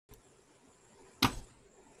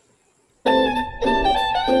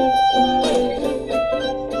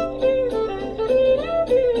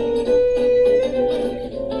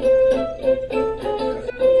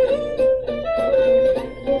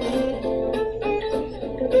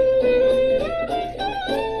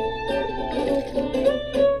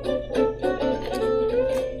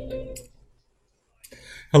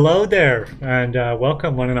Hello there, and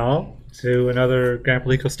welcome one and all to another Grandpa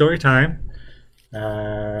Lico story time.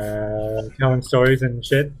 Telling stories and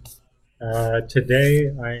shit. Today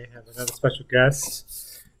I have another special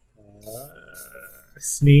guest, uh,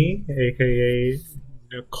 Snee, aka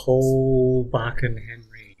Nicole Bakken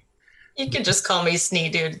Henry. You can just call me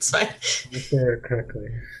Snee, dude. It's fine. Let me say it correctly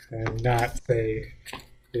and not say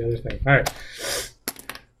the other thing. All right.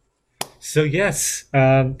 So yes,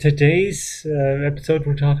 today's episode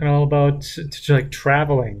we're talking all about like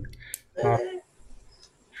traveling. Uh,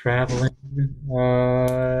 Traveling.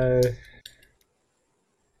 Uh,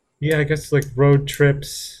 yeah, I guess like road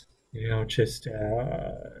trips, just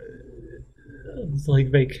like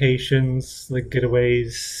vacations, like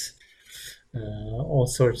getaways, all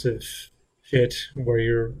sorts of shit where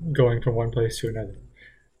you're going from one place to another.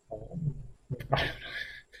 Um,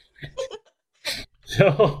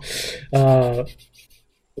 so, uh,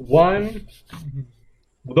 one,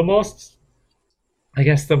 the most, I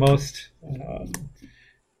guess the most,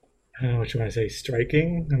 I don't know what you want to say,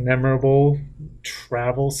 striking, memorable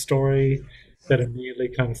travel story that immediately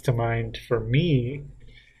comes to mind for me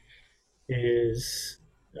is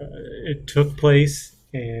it took place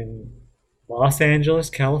in Los Angeles,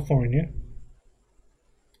 California,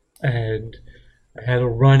 and I had a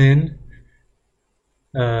run in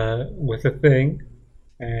with a thing,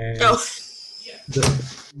 and Oh,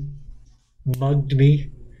 the mugged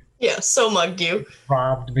me, yeah, so mugged you.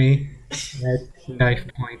 robbed me at knife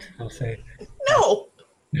point, I'll say. No.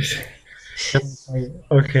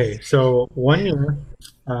 Okay, so one year,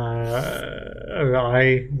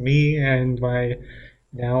 me and my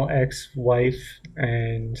now ex-wife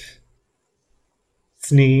and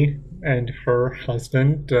Snee and her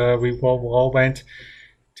husband, we all went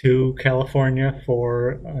to California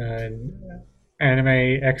for an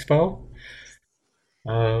anime expo.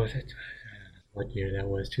 Was it, what year that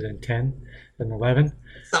was? 2010, 2011.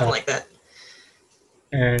 Something Uh, like that.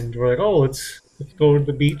 and we're like, oh, let's go to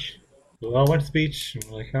the beach. We all went to the beach. And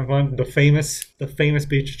we're like, have fun. The famous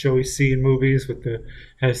beach that you always see in movies with the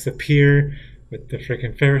has the pier with the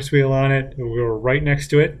freaking Ferris wheel on it. We were right next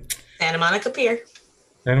to it. Santa Monica Pier.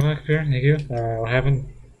 Dynamite pier, thank you.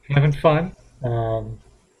 Having fun.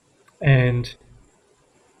 And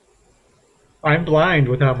I'm blind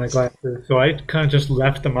without my glasses, so I kind of just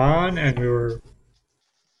left them on, and we were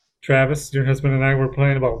Travis, your husband, and I were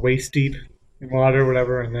playing about waist deep in water,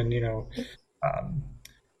 whatever, and then um,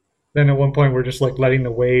 then at one point we're just like letting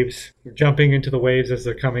the waves, we're jumping into the waves as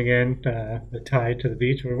they're coming in, the tide to the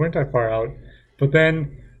beach. We weren't that far out, but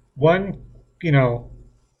then one, you know,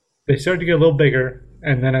 they started to get a little bigger,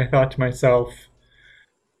 and then I thought to myself,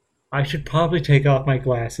 I should probably take off my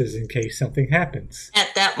glasses in case something happens.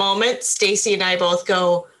 At that moment, Stacy and I both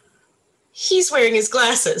go, he's wearing his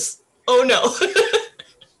glasses. Oh no.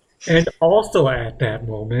 And also at that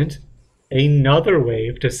moment, another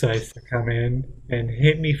wave decides to come in and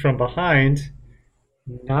hit me from behind,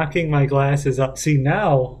 knocking my glasses up. See,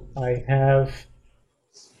 now I have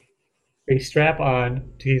a strap on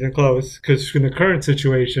to keep them closed because in the current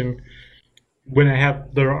situation, when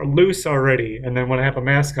they're loose already, and then when I have a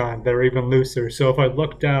mask on, they're even looser. So if I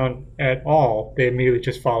look down at all, they immediately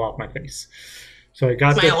just fall off my face. So I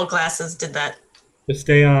got My this old glasses did that. to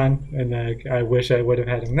stay on, and I wish I would have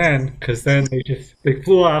had them then, because then they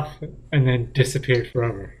flew off and then disappeared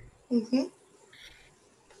forever. Hmm.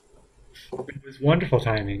 It was wonderful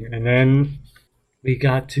timing, and then we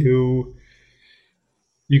got to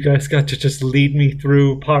you guys got to just lead me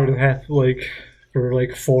through part of that like for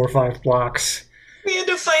like 4 or 5 blocks. We had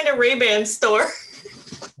to find a Ray-Ban store.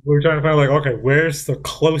 We were trying to find like, okay, where's the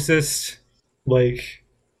closest like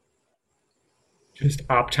just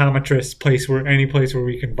optometrist place where any place where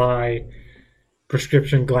we can buy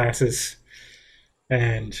prescription glasses.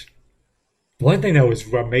 And one thing that was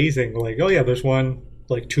amazing, like, oh yeah, there's one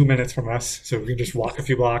like 2 minutes from us, so we can just walk a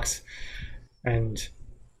few blocks. And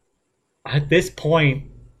at this point,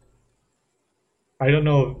 I don't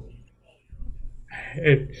know,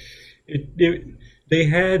 it, it they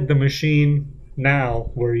had the machine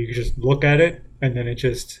now where you just look at it and then it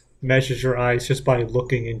just measures your eyes just by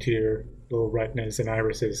looking into your little retinas and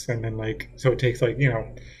irises, and then like so it takes like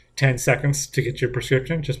 10 seconds to get your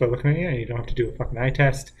prescription just by looking at you, and you don't have to do a fucking eye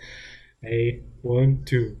test. A one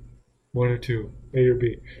two, one or two, A or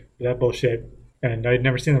B, that bullshit. And I'd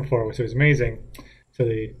never seen them before, so it was amazing. So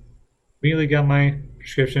they immediately got my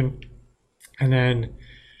prescription, and then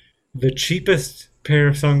the cheapest pair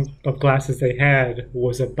of glasses they had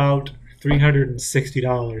was about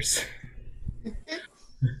 $360.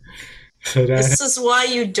 So that, This is why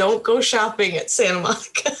you don't go shopping at Santa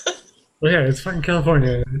Monica. well, yeah, it's fucking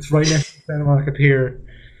California. It's right next to Santa Monica Pier.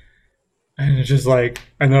 And it's just like,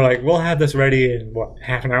 and they're like, we'll have this ready in what,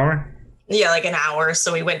 half an hour? Yeah, like an hour.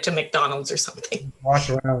 So we went to McDonald's or something. Walk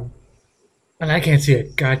around. And I can't see a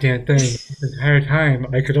goddamn thing the entire time.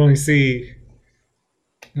 I could only see,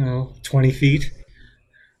 20 feet.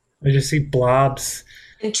 I just see blobs.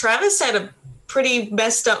 And Travis had a pretty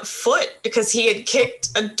messed up foot because he had kicked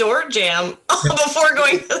a door jam before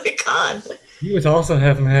going to the con. He was also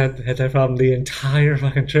having had that problem the entire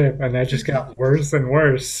fucking trip, and that just got worse and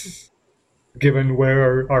worse. Given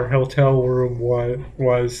where our hotel room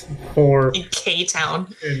was for, In K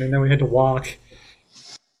Town. and then we had to walk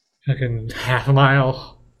fucking half a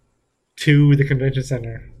mile to the convention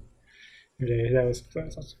center. That's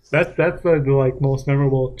the like most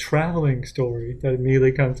memorable traveling story that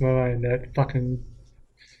immediately comes to my mind. That fucking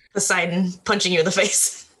Poseidon punching you in the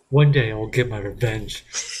face. one day I'll get my revenge.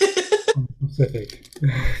 On the Pacific.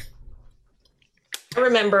 I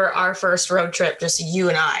remember our first road trip, just you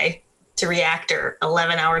and I, to Reactor,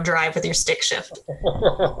 11-hour drive with your stick shift.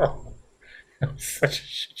 That was such a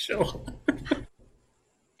shit show.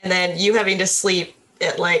 And then you having to sleep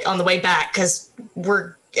at like on the way back because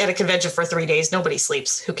we're at a convention for 3 days. Nobody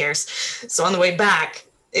sleeps. Who cares? So on the way back,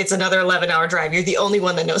 it's another 11-hour drive. You're the only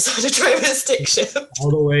one that knows how to drive a stick shift. All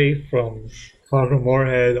the way from Fargo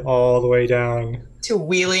Moorhead all the way down To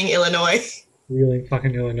Wheeling, Illinois. Wheeling,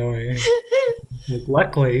 fucking Illinois. Like,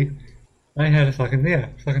 luckily, I had a fucking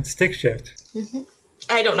stick shift.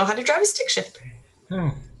 I don't know how to drive a stick shift.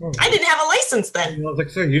 Oh, I didn't have a license then. I was like,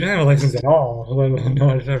 sir, you didn't have a license at all. Let alone know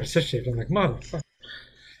how to drive a stick shift. I'm like, motherfucker.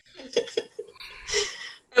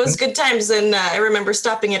 It was good times, and I remember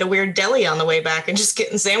stopping at a weird deli on the way back and just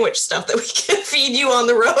getting sandwich stuff that we can feed you on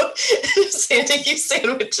the road and just handing you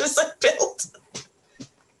sandwiches I built.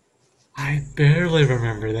 I barely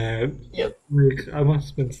remember that. Yep. Like, I must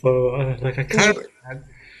have been slow. Like, I kind of.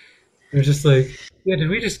 It was just like, yeah, did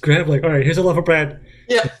we just grab, like, all right, here's a loaf of bread,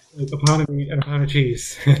 Yep. like a pound of meat, and a pound of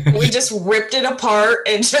cheese? We just ripped it apart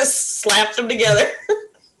and just slapped them together.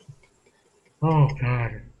 Oh,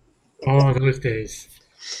 God. Oh, those days.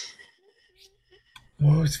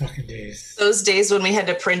 Those fucking days. Those days when we had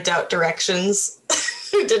to print out directions.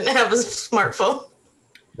 We didn't have a smartphone.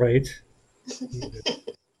 Right?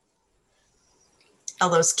 All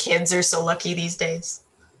those kids are so lucky these days.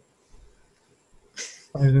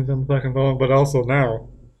 I think I'm fucking phone, but also now.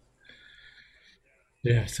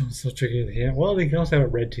 Yeah, it sounds so tricky. Yeah, well, they can also have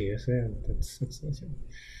it read to you. So yeah, that's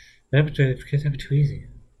they have it, kids have it too easy.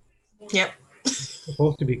 Yep. It's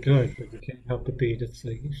supposed to be good, but you can't help but be just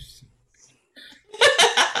like.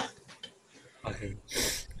 Okay.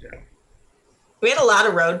 Yeah. We had a lot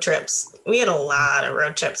of road trips. We had a lot of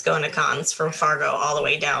road trips going to cons from Fargo all the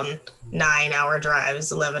way down 9-hour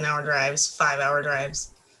drives, 11-hour drives, 5-hour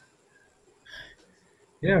drives.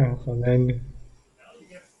 Yeah, and then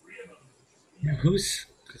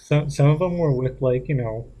some of them were with like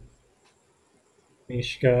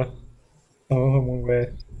Mishka. Some of them were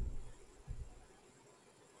with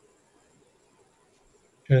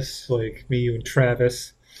just like me, you, and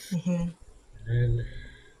Travis. Mm-hmm. And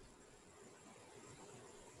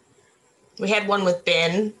We had one with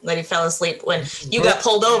Ben that he fell asleep when you got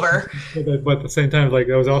pulled over. but at the same time, like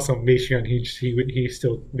that was also Misha, and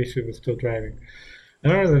Misha was still driving.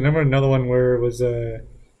 I remember another one where it was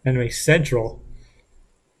anyway Central,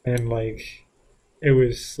 and like it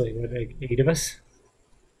was like 8 of us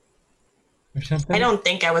or something. I don't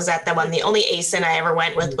think I was at that one. The only ASIN I ever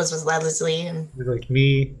went with was Leslie. And It was like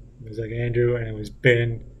me, it was like Andrew, and it was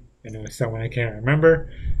Ben, and it was someone I can't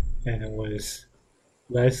remember, and it was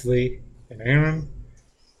Leslie and Aaron,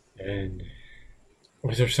 and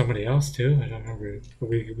was there somebody else too? I don't remember.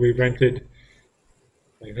 We rented,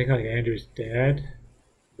 like, I think like Andrew's dad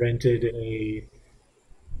rented an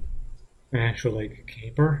actual like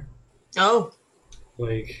camper, oh,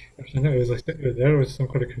 like or something. It was like there was some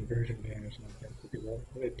kind of conversion van or something for people.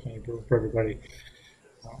 They playing for everybody.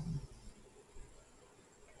 Um,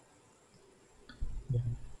 yeah.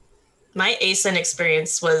 my ASIN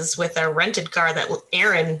experience was with a rented car that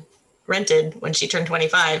Erin rented when she turned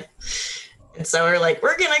 25. And so we're like,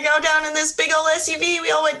 we're going to go down in this big old SUV.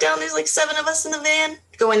 We all went down. There's like 7 of us in the van.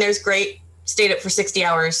 Going there's great. Stayed up for 60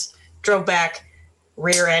 hours. Drove back.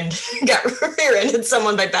 Rear end. Got rear-ended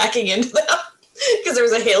someone by backing into them because there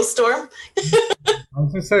was a hailstorm. I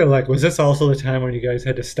was gonna say, like, was this also the time when you guys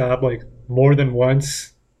had to stop like more than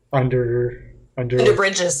once Under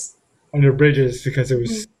bridges. under bridges because it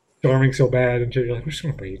was storming so bad, and you're like, we're just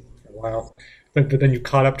gonna wait for a while, but then you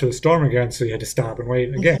caught up to the storm again, so you had to stop and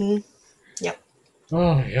wait again. Mm-hmm. Yep.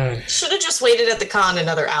 Oh my god! Should have just waited at the con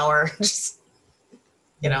another hour. Just,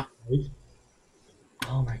 Right?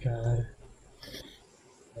 Oh my god!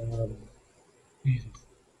 Um, Jesus.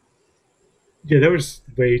 Yeah, there was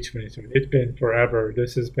way too many times. It's been forever.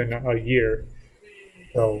 This has been a year.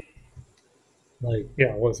 So, like,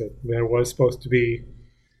 yeah, what was it? There was supposed to be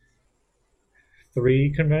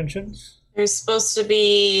three conventions. There's supposed to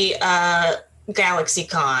be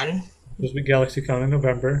GalaxyCon, Supposed to be GalaxyCon in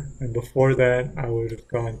November, and before that, I would have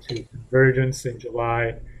gone to Convergence in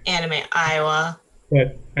July. Anime Iowa,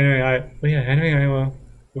 But anyway, Anime Iowa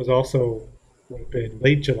was also would have been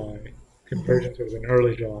late July. mhm, Convergence was in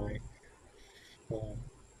early July. Um, it,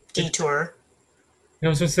 Detour. I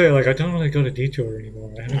was gonna say, like, I don't really go to Detour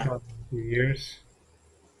anymore. I haven't Yeah. gone in a few years.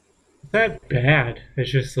 It's that bad.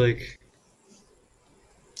 It's just like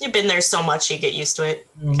You've been there so much, you get used to it.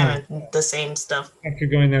 I don't know. Kind of the same stuff. After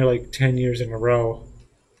going there like 10 years in a row,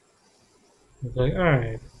 it's like, all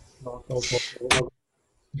right, I'll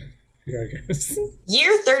yeah, I guess.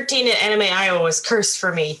 Year 13 at Anime Iowa was cursed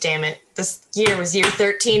for me, damn it. This year was year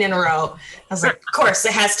 13 in a row. I was like, of course,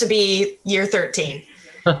 it has to be year 13.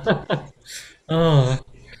 Oh,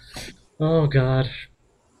 oh God.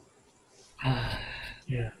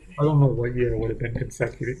 Yeah, I don't know what year it would have been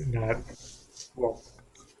consecutive. Not well,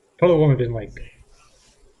 probably would have been like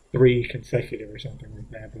three consecutive or something like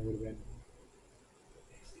that. But it would have been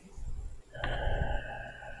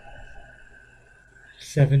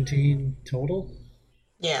 17 total.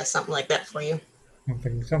 Yeah, something like that for you.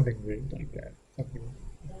 Something weird like that. Something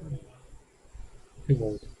too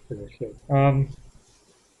old for this shit. Um,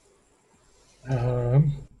 I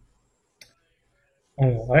don't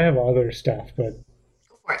know. I have other stuff, but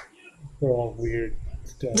Go for it. they're all weird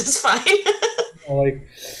stuff. That's fine. Like,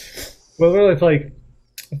 well, really, it's like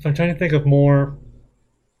if I'm trying to think of more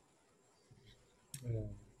uh,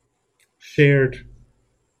 shared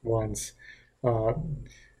ones. Uh,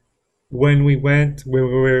 when we went, we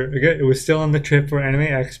were again, it was still on the trip for Anime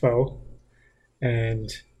Expo, and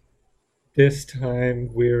this time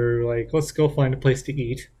we were like, let's go find a place to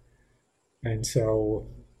eat. And so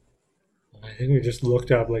I think we just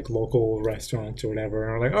looked up like local restaurants or whatever,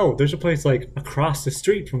 and we're like, oh, there's a place like across the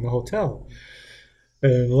street from the hotel,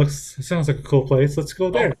 and it sounds like a cool place. Let's go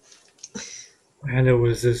Oh, there. And it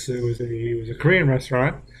was a Korean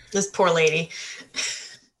restaurant, this poor lady.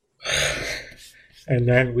 and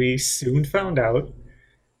then we soon found out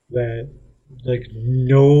that like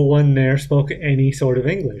no one there spoke any sort of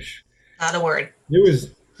English. Not a word.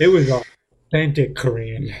 It was authentic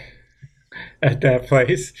Korean at that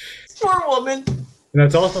place. Poor woman. And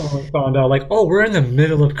that's also when we found out, like, oh, we're in the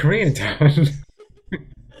middle of Koreatown.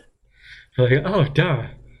 Like, oh, duh,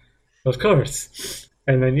 of course.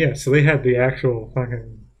 And then yeah, so they had the actual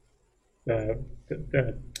fucking the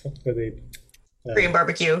Korean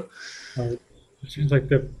barbecue. uh, it seems like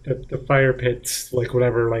the fire pits, like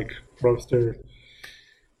whatever, like roaster.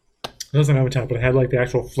 It doesn't have a top, but it had like the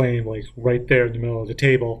actual flame, like right there in the middle of the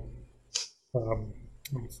table. Um,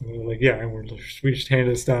 so like yeah, and we just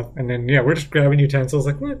handed us stuff, and then yeah, we're just grabbing utensils.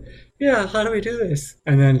 Like what? Yeah, how do we do this?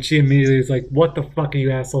 And then she immediately is like, "What the fuck are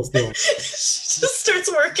you assholes doing?" She just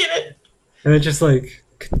starts working it. And then just like,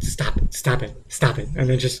 "Stop it, stop it, stop it!" And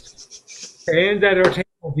then just stands at our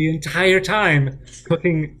table the entire time,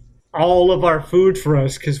 cooking all of our food for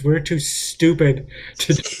us because we're too stupid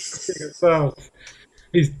to do it ourselves.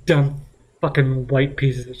 These dumb fucking white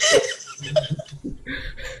pieces of shit.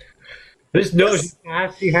 I just know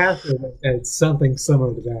she has to add something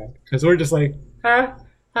similar to that because we're just like,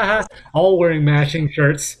 all wearing matching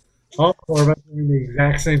shirts. All four of us wearing the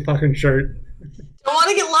exact same fucking shirt. Don't want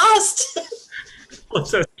to get lost.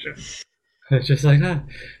 It's just like,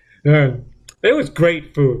 it was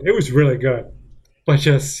great food. It was really good, but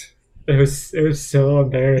just it was so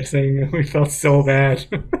embarrassing. We felt so bad.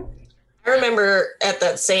 I remember at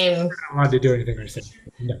that same I wanted to do anything ourselves.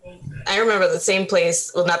 No. I remember the same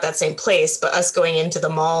place, well, not that same place, but us going into the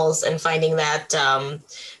malls and finding that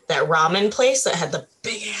ramen place that had the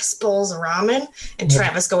big ass bowls of ramen, and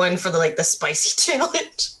Travis going for the spicy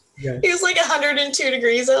challenge. Yeah, It was like 102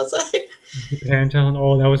 degrees outside. Japantown.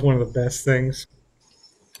 Oh, that was one of the best things.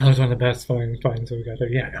 That was one of the best finds when we got there.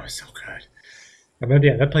 Yeah, that was so good. I remember,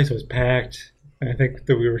 yeah, that place was packed. And I think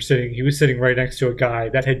that he was sitting right next to a guy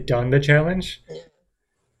that had done the challenge.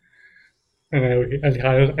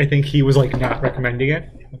 I think he was like not recommending it.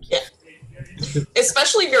 Yeah.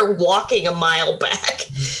 Especially if you're walking a mile back.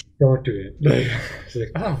 Don't do it. Like, it's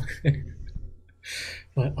like, oh,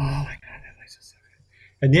 but oh my god, that place was so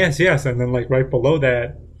good. And yes, and then like right below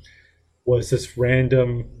that was this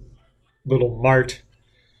random little mart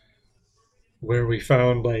where we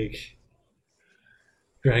found like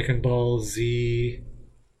Dragon Ball Z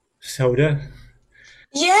soda.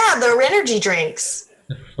 Yeah, the energy drinks.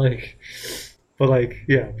 Like, But like,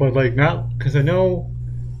 yeah, but like not because I know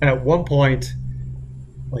at one point,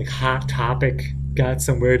 like Hot Topic got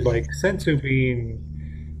some weird like sensu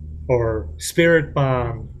bean or Spirit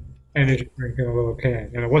Bomb energy drink in a little can,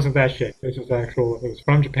 and it wasn't that shit. This was actual. It was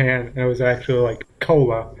from Japan, and it was actually like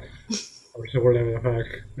cola or so whatever the fuck.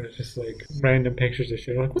 It was just like random pictures of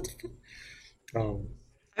shit. I'm like, what the fuck? Um,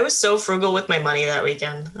 I was so frugal with my money that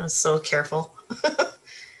weekend. I was so careful.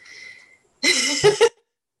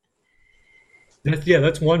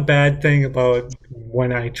 that's one bad thing about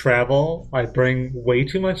when I travel. I bring way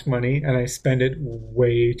too much money and I spend it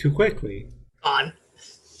way too quickly. On.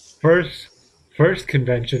 First, first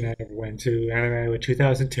convention I ever went to, anime was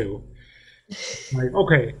 2002. Like,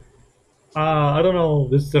 okay, I don't know.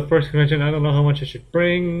 This is the first convention. I don't know how much I should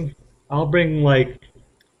bring. I'll bring like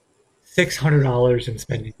 $600 in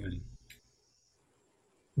spending money.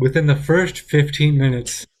 Within the first 15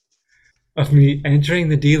 minutes of me entering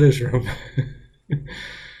the dealer's room,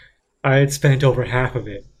 I had spent over half of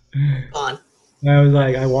it. On. And I was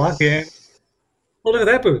like, I walk in. Oh, look at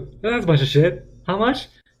that booth. That's a bunch of shit. How much?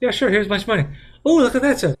 Yeah, sure. Here's much money. Oh, look at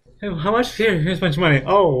that stuff. Hey, how much? Here's much money.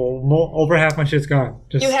 Oh, over half my shit's gone.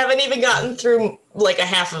 You Just haven't even gotten through like a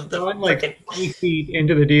half of the gone freaking. like 20 feet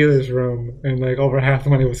into the dealer's room, and like over half the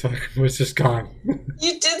money was just gone.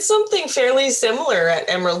 You did something fairly similar at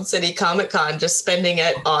Emerald City Comic Con, just spending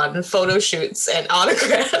it on photo shoots and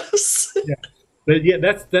autographs. Yeah, but yeah,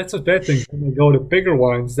 that's a bad thing. When we go to bigger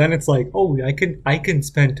ones, then it's like, oh, I can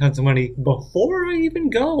spend tons of money before I even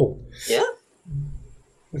go. Yeah.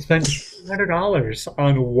 I spent $200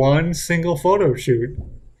 on one single photo shoot.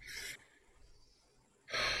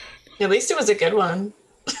 At least it was a good one.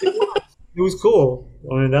 It was cool.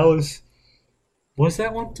 I mean, was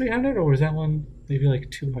that one 300 or was that one maybe like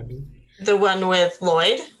 200? The one with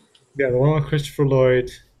Lloyd Yeah, the one with Christopher Lloyd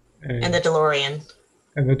and the and DeLorean.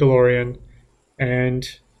 and the DeLorean and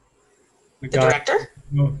the The guy. director?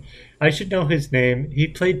 No, I should know his name. He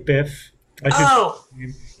played Biff. I should know Oh,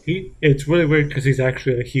 his name. It's really weird because he's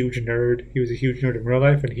actually a huge nerd. He was a huge nerd in real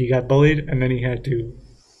life, and he got bullied, and then he had to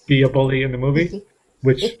be a bully in the movie,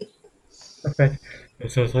 which okay.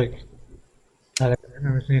 So it's like I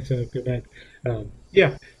remember saying so good bad.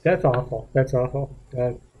 Yeah, that's awful. That's awful.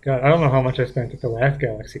 God, I don't know how much I spent at the last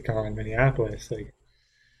Galaxy Con in Minneapolis. Like,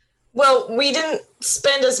 well, we didn't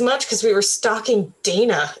spend as much because we were stalking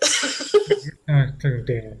Dana.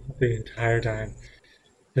 Dana the entire time.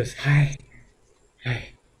 Just hi, hi,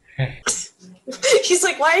 hi. He's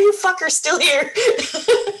like, why are you fucker still here?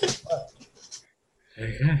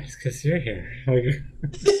 Like, yeah, it's because you're here. Like,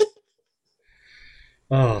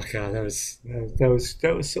 oh God, that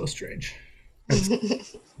was so strange.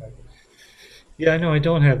 Yeah, no, I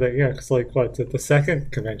don't have that. Yeah, because like what the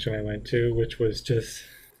second convention I went to, which was just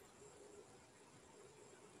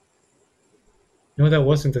no, that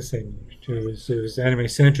wasn't the same. It was Anime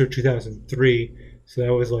Central 2003, so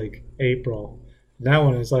that was like April. That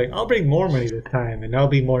one is like I'll bring more money this time, and I'll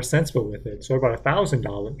be more sensible with it. So about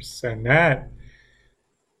 $1,000, and that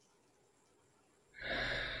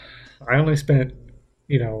I only spent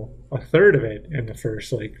a third of it in the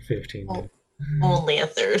first like 15 minutes. Only a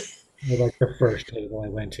third. Or, like the first table I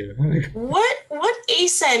went to. What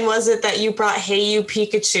ASEN was it that you brought Hey You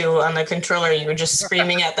Pikachu on the controller? You were just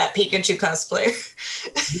screaming at that Pikachu cosplayer.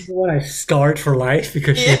 The one I scarred for life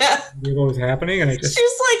because she Yeah. knew what was happening, and I just She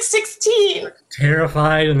was like 16.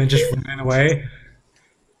 terrified and then just ran away.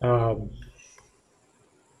 Um,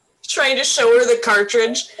 Trying to show her the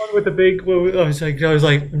cartridge. one with the big, well, I was like,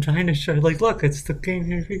 I'm trying to show, like, look, it's the game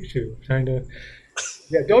here, Pikachu. I'm trying to,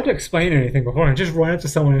 yeah, don't explain anything before. I just run up to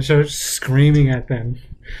someone and start screaming at them.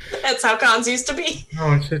 That's how cons used to be.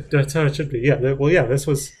 Oh, that's how it should be. Yeah, well, yeah, this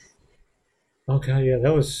was, oh God, yeah,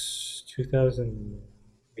 that was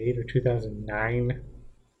 2008 or 2009.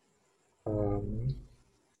 Um,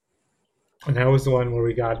 and that was the one where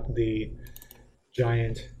we got the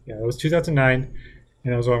giant, yeah, it was 2009.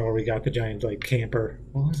 And that was the one where we got the giant like camper.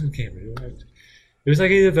 What was it camper? It was like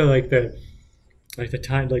either the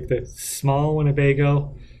small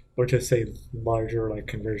Winnebago or just say larger like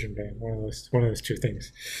conversion van. One of those two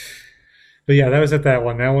things. But yeah, that was at that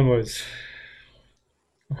one. That one was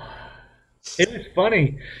it was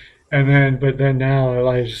funny. But then now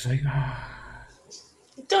I was just like,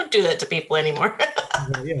 Don't do that to people anymore.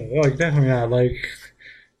 yeah, like definitely not. Like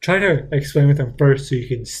try to explain with them first so you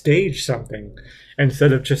can stage something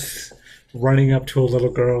instead of just running up to a little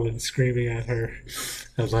girl and screaming at her.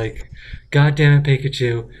 I was like, God damn it,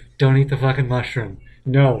 Pikachu, don't eat the fucking mushroom.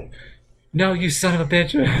 No. No, you son of a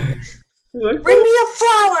bitch. Like, Bring me a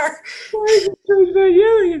flower. why are you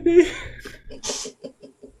yelling at me?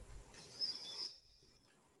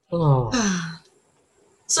 Oh,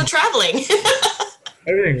 So traveling.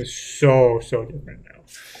 Everything is so different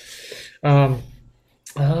now.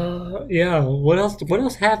 Yeah. What else? What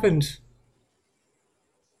else happened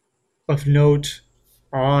of note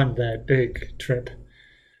on that big trip?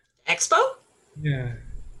 Expo? Yeah.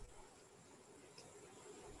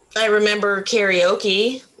 I remember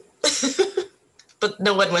karaoke, but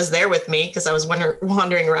no one was there with me because I was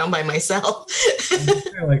wandering around by myself.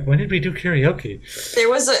 Like, when did we do karaoke? There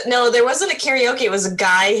wasn't a karaoke. It was a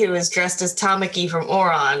guy who was dressed as Tamaki from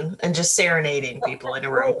Oron and just serenading people in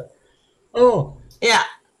a room. Oh, Yeah.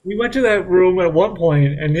 we went to that room at one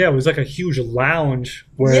point, and yeah, it was like a huge lounge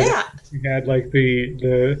where Yeah. we had like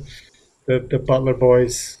the Butler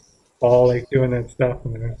boys all like doing that stuff,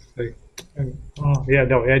 and it was like, and, oh yeah,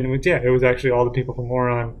 no, and it was actually all the people from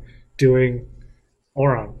Oron doing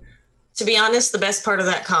Oron. To be honest, the best part of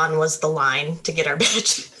that con was the line to get our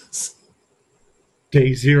badges.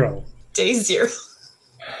 Day zero. Day zero.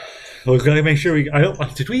 We gotta make sure we. I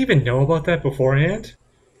don't. Did we even know about that beforehand?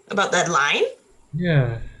 About that line?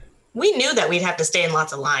 Yeah, We knew that we'd have to stay in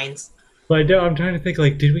lots of lines. but I'm trying to think.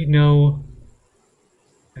 Like, did we know?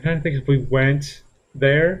 I'm trying to think if we went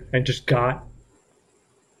there and just got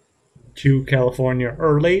to California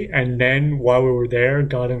early, and then while we were there,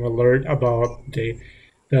 got an alert about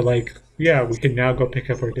that like, yeah, we can now go pick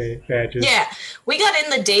up our day badges. Yeah, we got in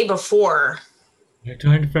the day before. I'm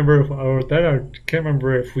trying to remember if or that I can't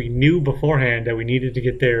remember if we knew beforehand that we needed to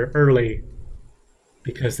get there early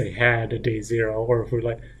because they had a day zero, or if we're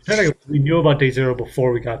like, I think we knew about day zero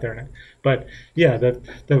before we got there. But yeah,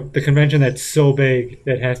 the convention that's so big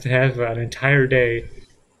that has to have an entire day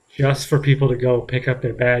just for people to go pick up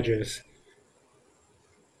their badges,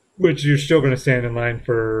 which you're still going to stand in line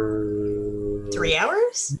for. 3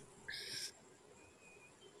 hours?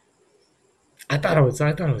 I thought it was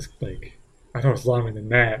like, I thought it was longer than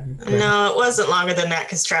that. No, it wasn't longer than that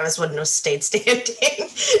because Travis wouldn't have stayed standing.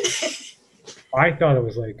 I thought it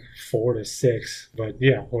was like 4 to 6, but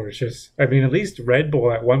yeah, or it's just. I mean, at least Red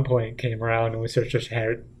Bull at one point came around and we started just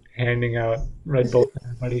handing out Red Bull to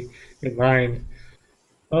everybody in line.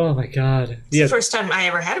 Oh my God! It's Yeah, the first time I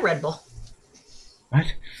ever had a Red Bull. what?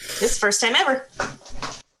 It's the first time ever.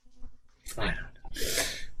 I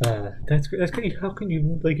don't know. That's good. How can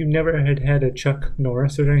you like you never had a Chuck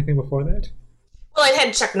Norris or anything before that? Well, I'd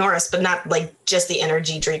had Chuck Norris, but not like just the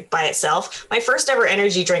energy drink by itself. My first ever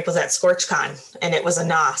energy drink was at ScorchCon, and it was a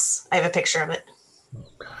NOS. I have a picture of it. Oh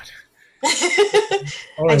God!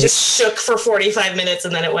 All I right, just shook for 45 minutes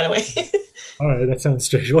and then it went away. all right, that sounds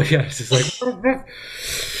strange. Well, yeah, it's just like.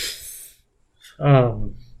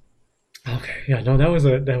 um. Okay. Yeah. No, that was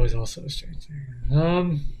also a strange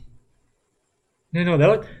thing. No,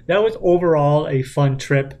 that was overall a fun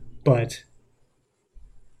trip, but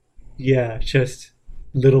yeah, just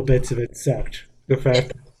little bits of it sucked. The fact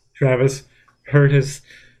that Travis hurt his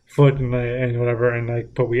foot and whatever, and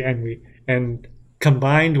like, but and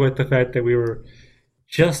combined with the fact that we were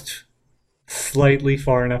just slightly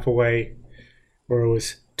far enough away where it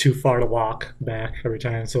was too far to walk back every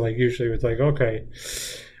time. So like usually it was like, okay,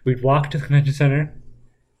 we'd walk to the convention center,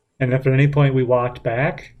 and if at any point we walked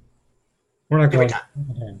back, we're not Every going.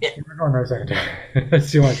 time. Yeah. We're going there a second time.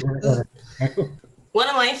 That's too much. We're not going there. One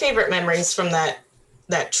of my favorite memories from that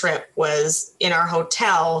trip was in our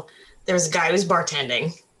hotel. There was a guy who was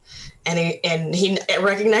bartending, and he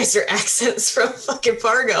recognized our accents from fucking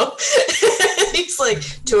Fargo. He's like,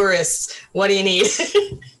 "Tourists, what do you need?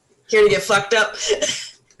 Here to get fucked up?"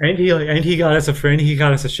 And he got us a friend. He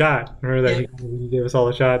got us a shot. Remember that Yeah. he gave us all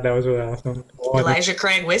a shot. That was really awesome. Oh, Elijah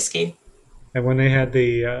Craig whiskey. and when they had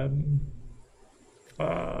the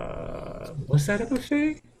was that a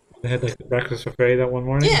buffet? They had like the breakfast buffet that one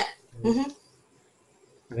morning. Yeah. Hmm.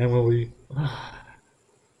 And then when we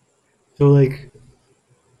so like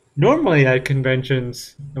normally at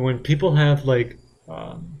conventions and when people have like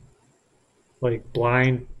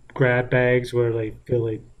blind grab bags where they fill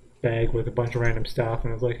a bag with a bunch of random stuff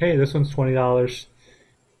and it's like, hey, this one's $20.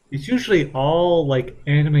 It's usually all like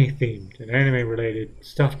anime themed and anime related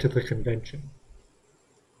stuff to the convention.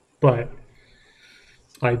 But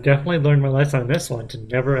I definitely learned my lesson on this one to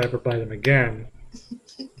never ever buy them again.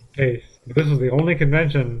 Hey, this was the only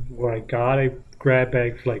convention where I got a grab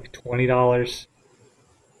bag for like $20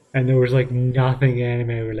 and there was like nothing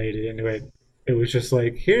anime related into it. It was just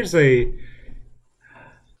like, here's a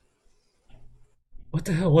what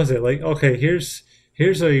the hell was it? Like, okay, here's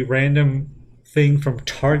a random thing from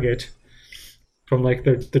Target, from like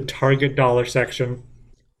the Target dollar section,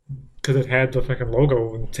 because it had the fucking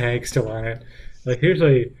logo and tag still on it. Like, here's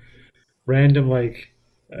a random like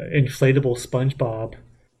inflatable SpongeBob.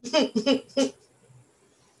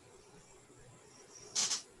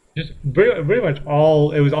 just very much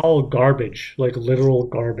all, it was all garbage, like literal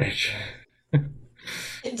garbage.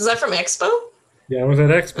 Is that from Expo? Yeah, I was at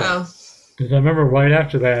Expo. Oh, Because I remember right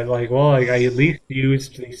after that, like, well, like, I at least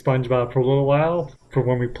used the SpongeBob for a little while for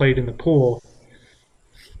when we played in the pool,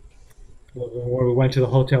 where we went to the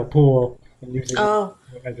hotel pool and using it oh,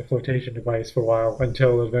 as a flotation device for a while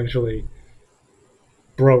until it eventually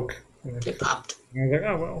broke. And it popped. I was like,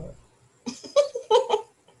 oh, well,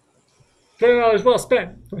 $20 well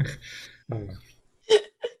spent.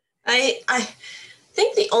 I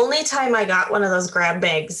think the only time I got one of those grab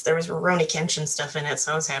bags, there was Roni Kenshin stuff in it,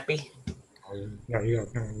 so I was happy. No, you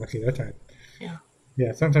got lucky that time. Yeah.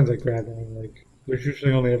 Yeah, sometimes I grab it and like there's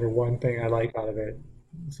usually only ever one thing I like out of it.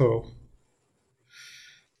 So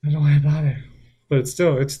I don't know why I bother. But it's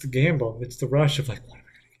still it's the gamble. It's the rush of like what am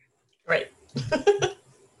I Right.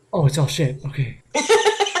 oh it's all shit. Okay.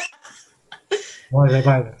 Why did I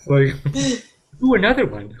buy this? Like ooh another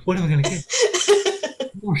one. What am I gonna get?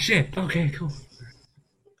 Oh shit. Okay, cool.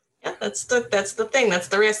 Yeah, that's the thing. That's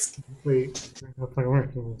the risk. Wait, how fucking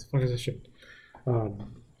work? What the fuck is this shit?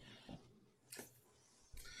 Um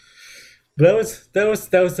but that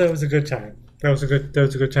was a good time. That was a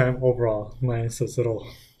good time overall, minus those little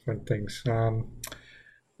fun things. There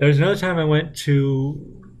was another time I went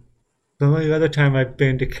to the only other time I've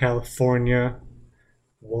been to California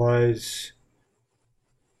was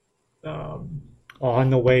um, on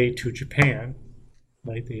the way to Japan.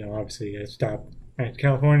 Like, obviously, I stopped at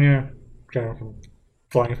California, driving from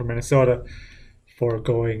flying from Minnesota for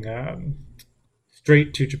going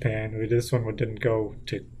straight to Japan. This one didn't go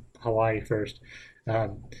to Hawaii first.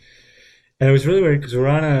 Um, and it was really weird because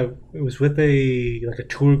it was with a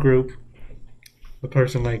tour group. The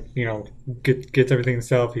person like gets everything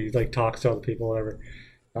himself. He like talks to all the people, whatever,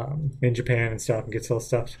 in Japan and stuff, and gets all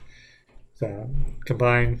stuff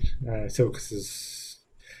combined. So, because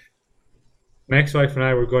my ex-wife and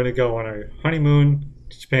I were going to go on our honeymoon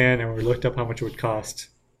to Japan, and we looked up how much it would cost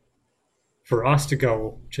for us to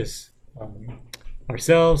go just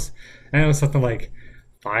ourselves, and it was something like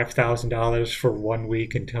 $5,000 for 1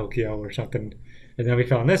 week in Tokyo or something. And then we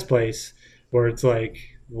found this place where it's like,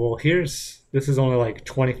 well, this is only like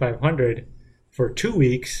 2,500 for 2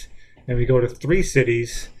 weeks, and we go to three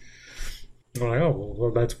cities. And we're like, oh,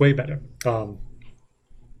 well, that's way better.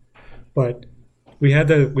 But we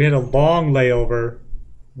had a long layover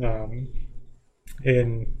um,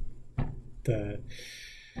 in the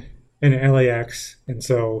in LAX, and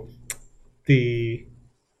so the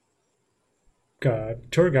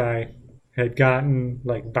tour guy had gotten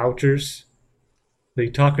like vouchers. He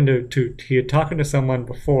had talking to someone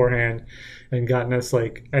beforehand and gotten us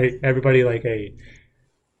like everybody like a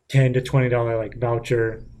 $10 to $20 like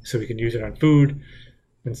voucher so we can use it on food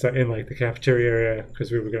and so in like the cafeteria area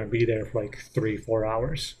because we were going to be there for like 3-4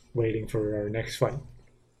 hours waiting for our next flight.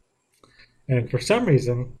 And for some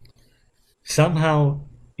reason, somehow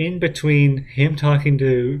in between him talking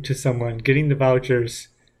to someone, getting the vouchers,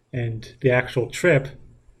 and the actual trip,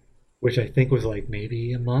 which I think was like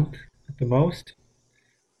maybe a month at the most,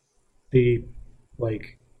 the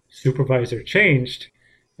like supervisor changed,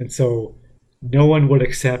 and so no one would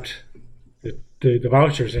accept the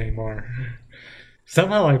vouchers anymore.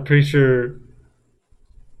 Somehow, I'm pretty sure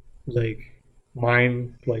like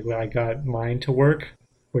mine, like when I got mine to work,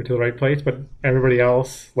 went to the right place, but everybody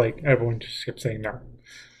else, like everyone just kept saying no,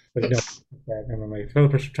 like no. And I'm like, the other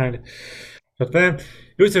person trying to, but then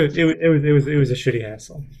it was a shitty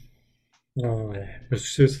hassle. Oh, I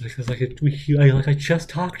just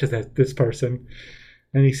talked to this person,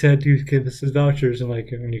 and he said you give us his vouchers and like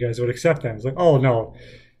and you guys would accept them. It's like, oh no,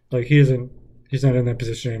 like he's not in that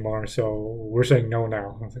position anymore, so we're saying no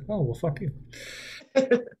now. I was like, oh well, fuck you.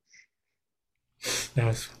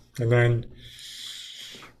 Yes, and then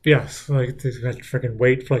yes, like they had to freaking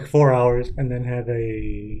wait for like 4 hours, and then had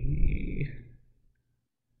a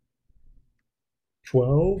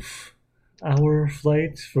 12-hour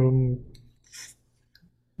flight from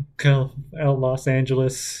Los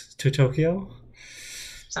Angeles to Tokyo.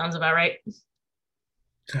 Sounds about right.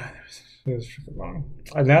 God, it was freaking long.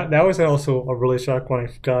 And that was also a really shock when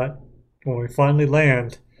we finally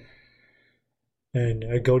land and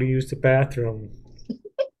I go to use the bathroom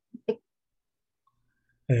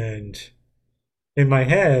and in my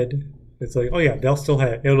head it's like, oh yeah, they'll still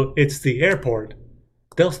have it's the airport.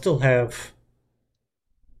 They'll still have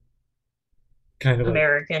kind of like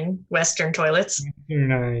American Western toilets.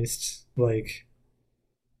 organized like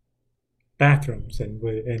bathrooms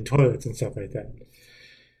and toilets and stuff like that.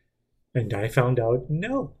 And I found out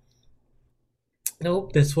no,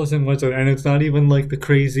 nope, this wasn't what's and it's not even like the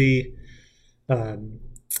crazy um,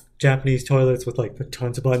 Japanese toilets with like the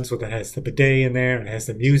tons of buttons, with it has the bidet in there, and it has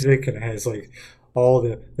the music, and it has like all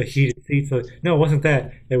the heated seats. Like, no, it wasn't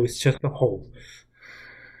that. It was just a hole.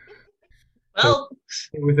 It, Well,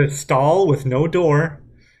 it was a stall with no door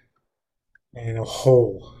and a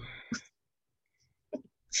hole.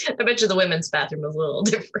 I bet you the women's bathroom was a little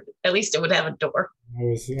different. At least it would have a door. I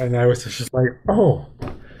was just like, oh,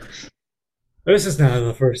 this is not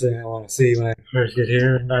the first thing I want to see when I first get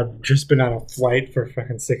here. And I've just been on a flight for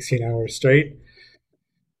fucking 16 hours straight.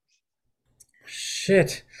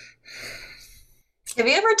 Shit. Have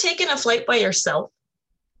you ever taken a flight by yourself?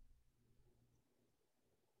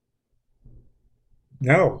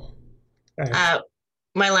 No. I, Uh,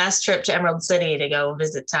 my last trip to Emerald City to go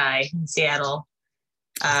visit Ty in Seattle.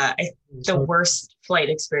 The worst flight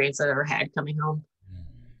experience I've ever had coming home.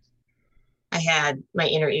 I had my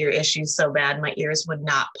inner ear issues so bad my ears would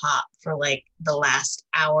not pop for like the last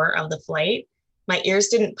hour of the flight. My ears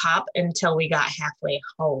didn't pop until we got halfway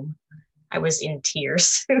home. I was in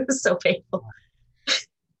tears. It was so painful.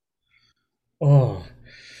 oh,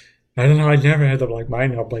 I don't know. I never had the like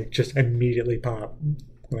mine up like just immediately pop.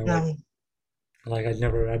 When I, Um, I've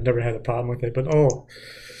never had a problem with it. But oh,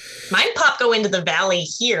 Mine pop go into the valley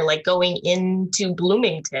here, like going into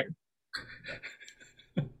Bloomington.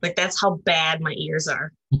 Like that's how bad my ears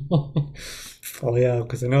are. oh yeah,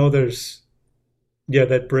 because I know there's yeah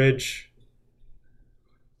that bridge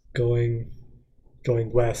going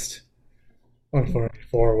west on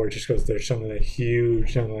 494 where it just goes there's something that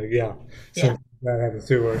huge and like yeah Yeah. something that happens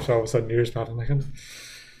too where it's all of a sudden ears pop. I'm like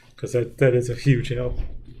because that is a huge hill.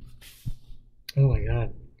 Oh my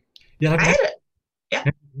god. Yeah, I I've had a, yeah,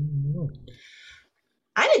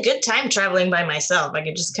 I had a good time traveling by myself. I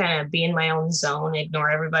could just kind of be in my own zone, ignore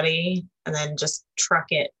everybody, and then just truck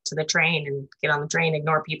it to the train and get on the train,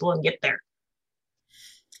 ignore people, and get there.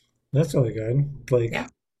 that's really good. Like Yeah.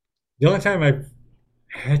 the only time I've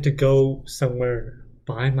had to go somewhere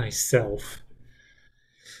by myself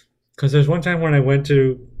because there's one time when I went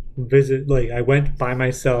to visit, like I went by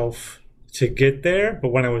myself to get there, but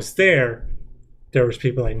when I was there, there was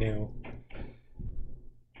people I knew,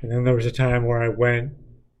 and then there was a time where I went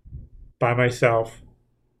by myself,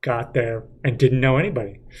 got there, and didn't know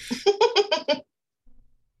anybody.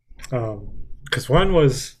 Because one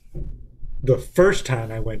was the first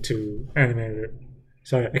time I went to anime.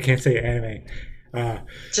 Sorry, I can't say anime. Uh,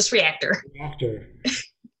 Just reactor. After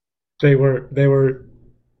they were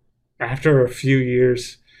after a few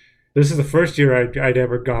years. This is the first year I'd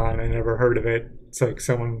ever gone and ever heard of it. It's like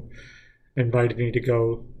someone invited me to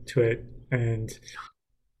go to it, and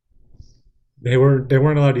they weren't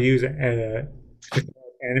allowed to use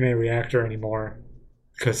anime reactor anymore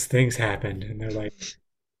because things happened, and they're like,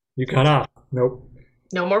 "You got off. Nope,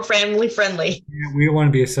 No more family friendly. we don't want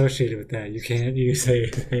to be associated with that. You can't use a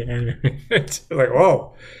anime." It's like,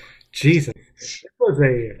 whoa, Jesus, it was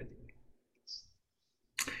a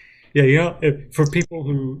yeah, for people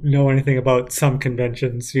who know anything about some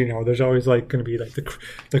conventions, there's always like going to be like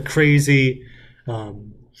the crazy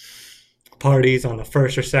um, parties on the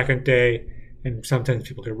first or second day, and sometimes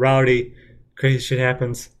people get rowdy, crazy shit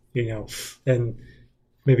happens, and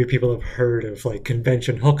maybe people have heard of like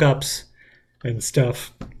convention hookups and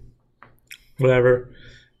stuff, whatever.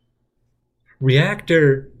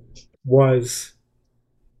 Reactor was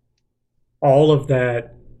all of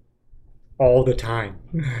that all the time.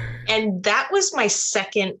 And that was my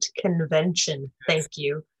second convention. Thank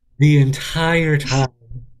you. The entire time.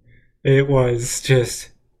 It was just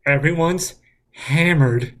everyone's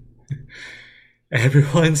hammered.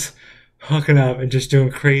 Everyone's hooking up and just doing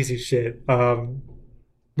crazy shit. I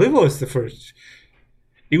believe it was the first.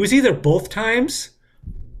 It was either both times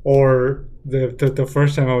or the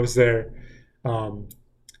first time I was there. Um,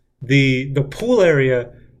 the pool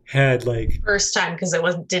area had like First time because it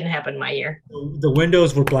wasn't didn't happen my year. the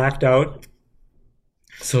windows were blacked out,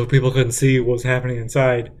 so people couldn't see what was happening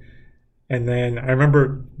inside. And then I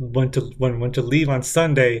remember went to leave on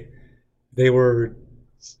Sunday, they were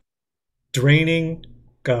draining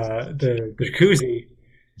the jacuzzi,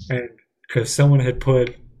 and because someone had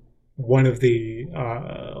put one of the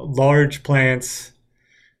large plants,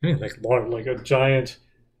 I mean, like large, like a giant,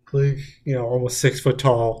 like almost 6 foot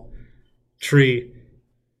tall tree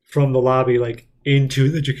from the lobby, like into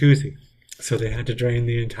the jacuzzi, so they had to drain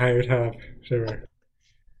the entire top. Sure.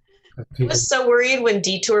 I was so worried when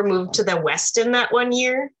Detour moved to the Westin that one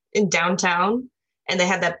year in downtown and they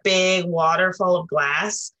had that big waterfall of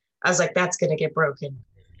glass. I was like, that's going to get broken.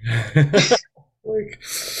 like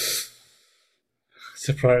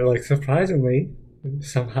surprisingly,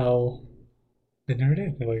 somehow they never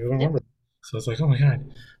did. Like, I don't remember. So it's like, oh my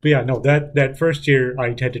god. But yeah, no, that first year I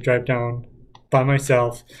had to drive down by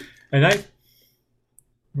myself, and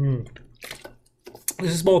hmm,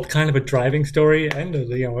 this is both kind of a driving story and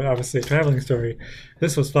obviously a traveling story.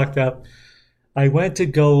 This was fucked up. I went to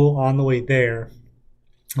go on the way there.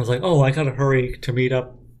 I was like, oh, I gotta hurry to meet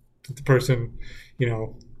up with the person, you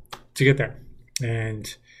know, to get there.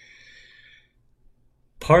 And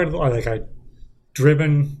part of like I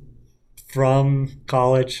driven from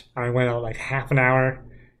college. I went out like half an hour,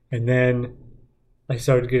 and then I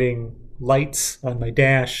started getting lights on my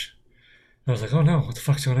dash. I was like, oh no, what the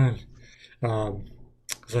fuck's going on? I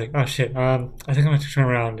was like, oh shit. I think I'm gonna have to turn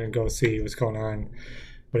around and go see what's going on,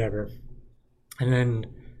 whatever. And then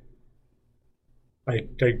I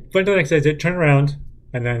went to the next exit, turned around,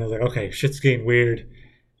 and then I was like, okay, shit's getting weird.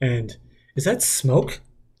 And is that smoke?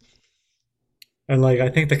 And like I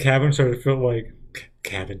think the cabin sort of felt like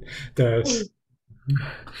cabin. The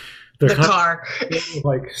the The car car. filled with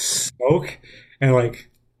like smoke and like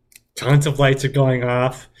tons of lights are going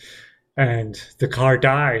off and the car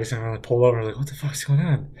dies and I pull over. I was like, what the fuck's going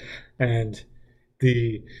on? And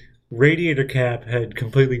the radiator cap had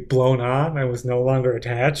completely blown on and was no longer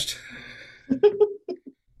attached.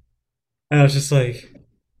 And I was just like,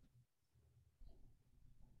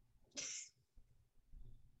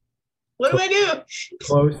 What do I do?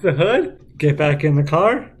 close the hood, get back in the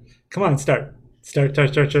car. Come on, start. Start,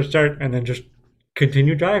 start, start, start, start, and then just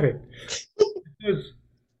continue driving. It was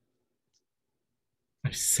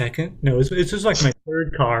my second? No, it's just like my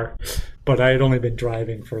third car, but I had only been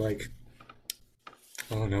driving for like,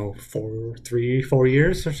 I don't know, 4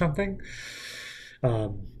 years or something.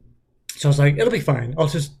 Um, so I was like, it'll be fine. I'll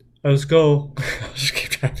just go, I'll just keep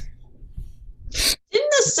driving.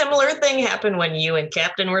 Didn't a similar thing happen when you and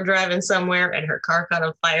Captain were driving somewhere and her car caught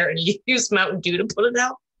on fire and you used Mountain Dew to put it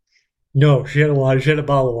out? No, she had a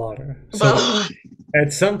bottle of water. So Well,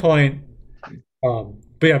 at some point,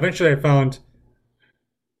 but yeah, eventually I found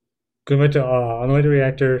going to on the way to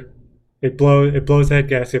reactor, it blows the head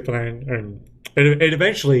gasket, and it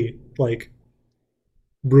eventually like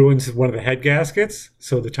ruins one of the head gaskets.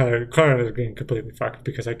 So the car is getting completely fucked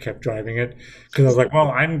because I kept driving it because I was like, well,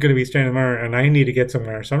 I'm going to be stranded there and I need to get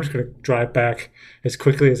somewhere, so I'm just going to drive back as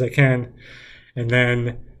quickly as I can. And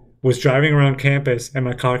then was driving around campus and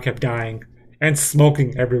my car kept dying and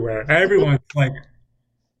smoking everywhere. Everyone's like,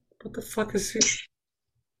 what the fuck is this?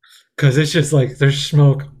 Because it's just like there's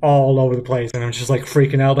smoke all over the place, and I'm just like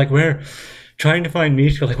freaking out. Like, where? Trying to find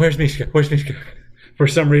Mishka. Like, where's Mishka? Where's Mishka? For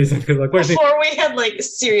some reason, because like, where's Mishka? before we had like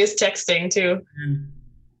serious texting too.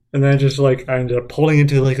 And then just like I ended up pulling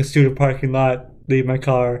into like a student parking lot, leave my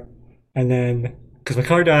car, and then because my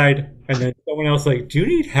car died, and then someone else like, do you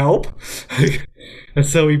need help? And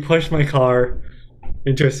so we pushed my car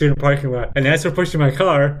into a student parking lot, and as we're pushing my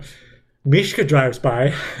car, Mishka drives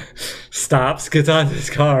by, stops, gets on his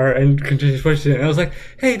car, and continues pushing it. And I was like,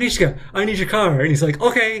 "Hey, Mishka, I need your car." And he's like,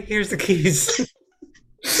 "Okay, here's the keys."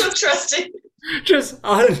 So trusting.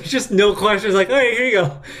 Just no questions. Like, "Hey, here you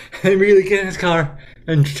go." And immediately get in his car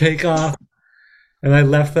and take off. And I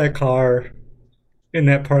left that car in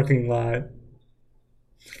that parking lot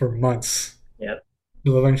for months. Yep. It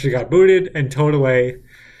eventually got booted and towed away.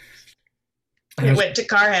 And I It was went to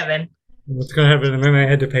car heaven. what's gonna happen? And then I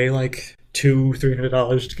had to pay like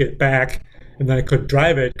 $300 to get it back, and then I couldn't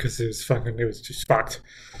drive it because it was just fucked.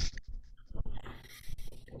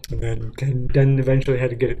 And then eventually had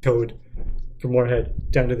to get it towed from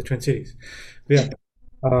Moorhead down to the Twin Cities. But yeah,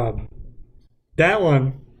 um, that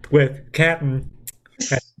one with Captain,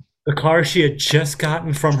 the car she had just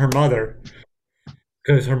gotten from her mother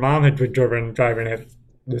because her mom had been driving it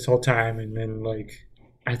this whole time, and then like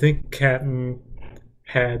I think Captain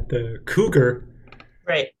had the Cougar.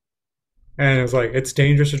 Right. And it was like it's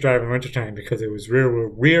dangerous to drive in wintertime because it was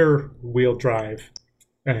rear wheel drive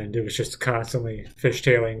and it was just constantly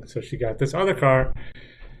fishtailing. So she got this other car,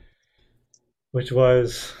 which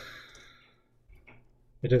was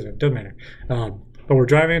it doesn't matter. But we're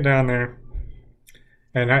driving down there,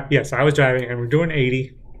 and yes, I was driving, and we're doing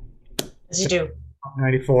 80, As you do.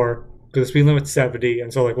 94 because the speed limit's 70,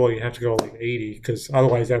 and so like, well, you have to go like 80 because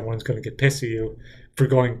otherwise everyone's going to get pissed at you for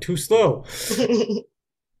going too slow.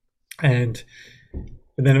 And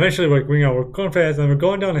then eventually, like, we're going fast, and we're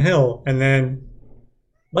going down a hill, and then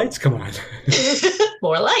lights come on.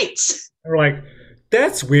 More lights. And we're like,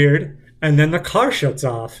 that's weird. And then the car shuts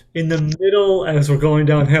off in the middle as we're going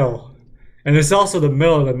downhill. And it's also the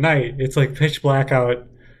middle of the night. It's like pitch black out.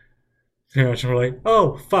 You know, so we're like,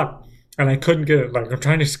 oh, fuck. And I couldn't get it. Like, I'm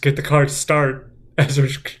trying to get the car to start as we're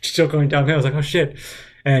still going downhill. I was like, oh, shit.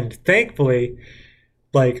 And thankfully,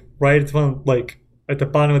 like, right at the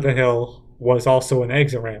bottom of the hill, was also an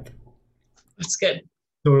exit ramp. That's good.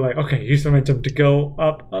 So we're like, okay, use momentum to go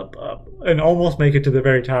up, up, up, and almost make it to the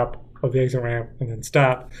very top of the exit ramp and then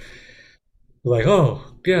stop. We're like, oh,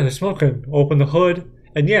 yeah, they're smoking. Open the hood.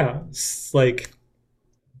 And yeah, it's like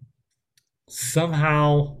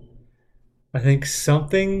somehow, I think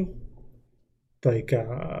something like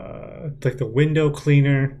the window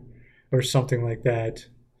cleaner or something like that.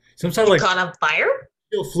 Some sort of It like caught on fire?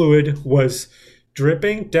 steel fluid was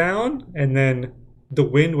dripping down, and then the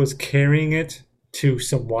wind was carrying it to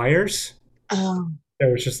some wires. Oh.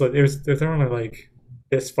 It was just like they're only like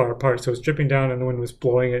this far apart, so it was dripping down, and the wind was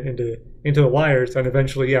blowing it into the wires, and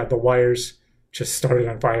eventually, yeah, the wires just started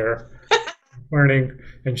on fire, burning,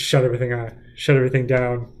 and shut everything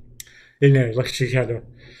down. And then, like, she had a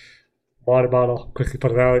water bottle, quickly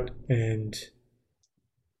put it out, and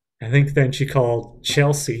I think then she called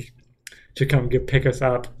Chelsea to come pick us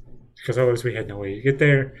up because otherwise we had no way to get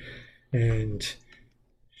there. And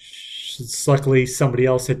luckily, somebody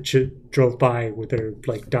else had drove by with their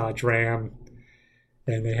like Dodge Ram,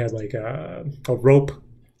 and they had like a rope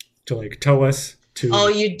to like tow us to. Oh,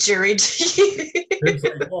 you jury.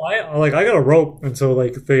 Like, well, I got a rope, and so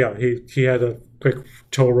like yeah, he had a quick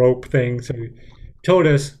tow rope thing, so he towed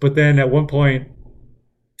us. But then at one point,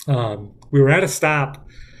 we were at a stop,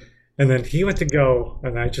 and then he went to go,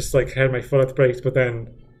 and I just like had my foot off the brakes, but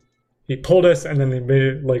then he pulled us, and then they made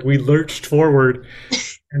it like we lurched forward,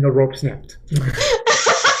 and the rope snapped. Of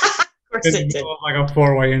course In it the did. middle of like a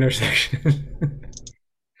four-way intersection.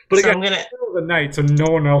 But So again, I'm gonna. it was the night, so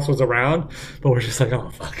no one else was around. But we're just like, oh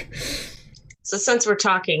fuck. So since we're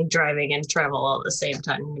talking driving and travel all at the same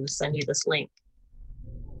time, I'm gonna send you this link.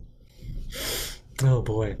 Oh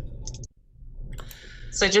boy.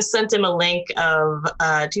 So I just sent him a link of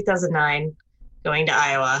 2009 going to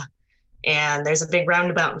Iowa, and there's a big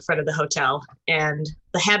roundabout in front of the hotel. And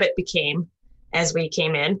the habit became, as we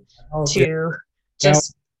came in, Oh, to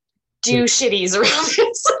just do shitties around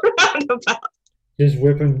this roundabout. just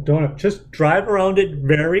whipping donut. Just drive around it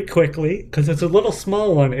very quickly because it's a little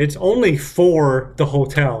small one. It's only for the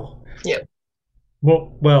hotel. Yep.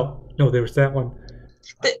 Well, no, there was that one.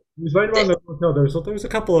 The- It was right around the hotel. There was a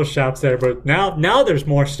couple of shops there, but now there's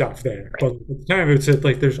more stuff there. But at the time, it was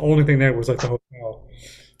like there's only thing there was like the hotel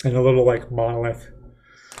and a little like monolith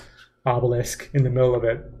obelisk in the middle of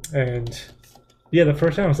it. And yeah, the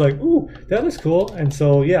first time I was like, ooh, that was cool. And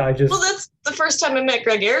so yeah, I just Well, that's the first time I met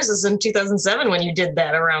Greg Ayers is in 2007 when you did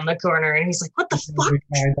that around the corner, and he's like, "What the fuck?" we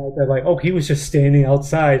find out that like, oh, he was just standing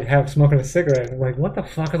outside, smoking a cigarette. I'm like, what the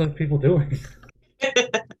fuck are those people doing?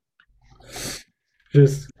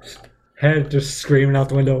 Just screaming out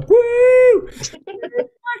the window, woo!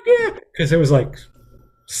 Because it was like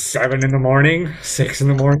 7 in the morning, 6 in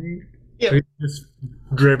the morning. Yep. So he just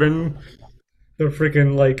driven the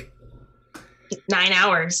freaking like 9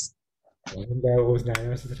 hours. that was 9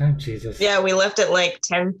 hours at the time. Jesus. Yeah, we left at like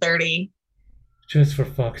 10:30. Just for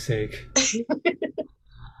fuck's sake. There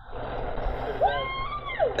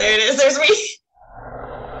it is. There's me.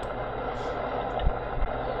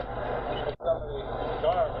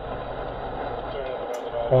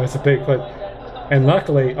 Oh, it's a big foot. And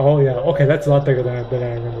luckily, oh yeah, okay, that's a lot bigger than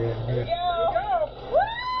I remember. Yeah.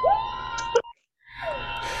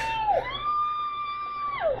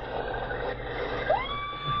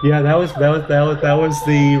 Yeah, that was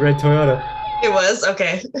the red Toyota It was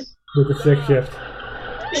okay. with the stick shift.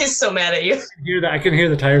 He's so mad at you. I can hear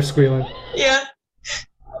the tires squealing. Yeah.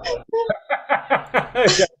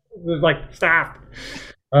 It was like stop.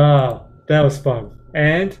 That was fun.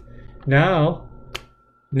 And now,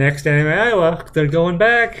 next Anime Iowa, they're going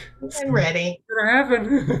back. I'm ready. What's gonna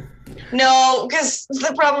happen? No, because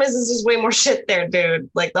the problem is there's way more shit there, dude.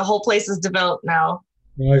 Like the whole place is developed now.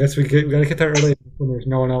 Well, I guess we gotta get there early when there's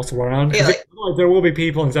no one else around. Yeah, like- Otherwise there will be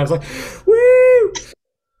people and stuff. It's like, woo!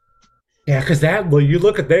 Yeah, because you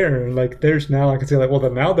look at there and like there's now I can see like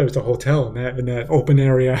then now there's a hotel in that open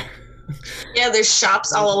area. Yeah, there's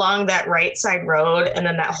shops all along that right side road, and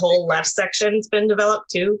then that whole left section's been developed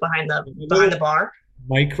too behind the bar.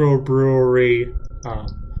 Microbrewery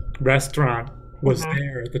restaurant was Mhm.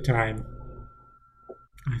 there at the time.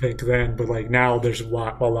 I think then, but like now there's a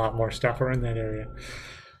lot more stuff around that area.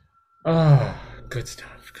 Oh, good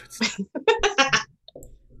stuff. Good stuff.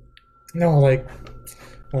 No, like,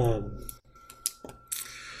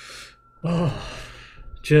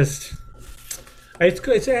 just it's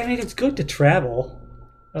good. I mean, it's good to travel.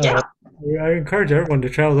 Yeah. I encourage everyone to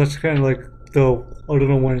travel. That's kind of like, though, I don't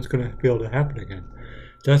know when it's going to be able to happen again.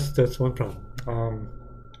 That's one problem.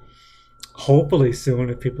 Hopefully soon,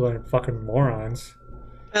 if people aren't fucking morons.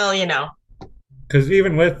 Well, you know. Because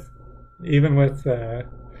even with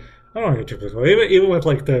I don't get too political. Even with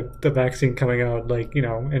like the vaccine coming out, like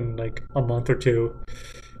in like a month or two,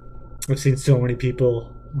 I've seen so many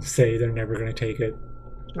people say they're never going to take it,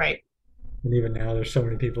 Right. and even now there's so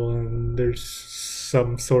many people, and there's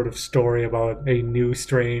some sort of story about a new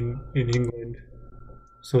strain in England,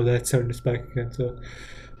 so that's starting to spike again. So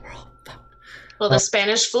we're all fucked. Well, the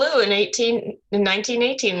Spanish flu in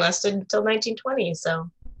 1918 lasted until 1920, so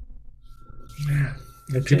Yeah,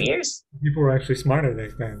 and 2 years. people were actually smarter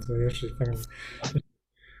back then, so they actually found.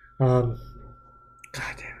 Um,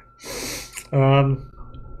 God damn it.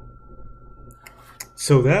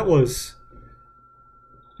 So that was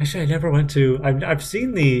actually I never went to. I've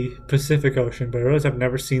seen the Pacific Ocean, but I realize I've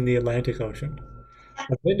never seen the Atlantic Ocean.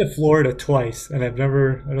 I've been to Florida twice, and I've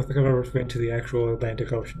never. I don't think I've ever been to the actual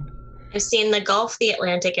Atlantic Ocean. I've seen the Gulf, the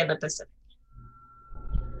Atlantic, and the Pacific.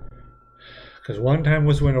 Because one time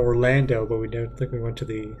was in Orlando, but we don't think we went to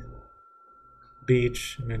the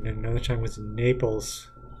beach, and then another time was in Naples.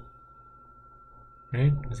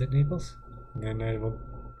 Right? Was it Naples? And then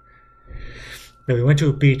no, we went to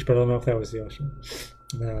a beach, but I don't know if that was the ocean.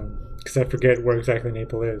 Because I forget where exactly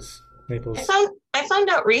Naples is. I Naples. found I found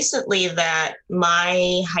out recently that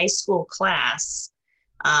my high school class,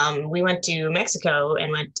 we went to Mexico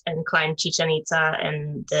and went and climbed Chichen Itza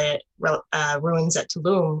and the ruins at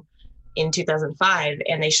Tulum in 2005,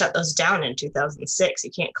 and they shut those down in 2006.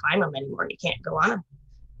 You can't climb them anymore. You can't go on them.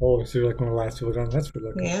 Oh, so you're like one of the last people gone. That's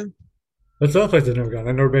really cool. Yeah, That's another place I've never gone.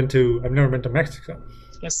 I've never been to. I've never been to Mexico.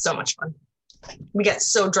 it was so much fun. We got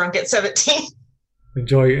so drunk at 17.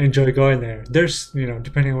 Enjoy going there. There's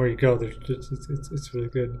depending on where you go, there's just it's really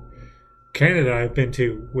good. Canada I've been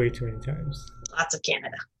to way too many times. Lots of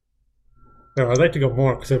Canada. No, I'd like to go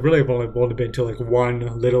more because I really have only been to like one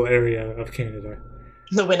little area of Canada.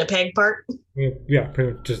 The Winnipeg part. Yeah,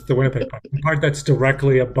 pretty much just the Winnipeg part, the part that's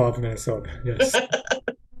directly above Minnesota. Yes,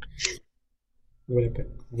 Winnipeg.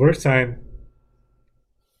 First time.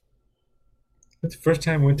 The first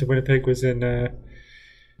time I went to Winnipeg was in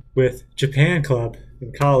with Japan Club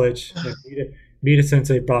in college. Like Mita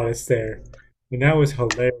Sensei brought us there, and that was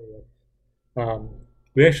hilarious. Um,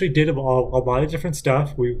 we actually did a lot of different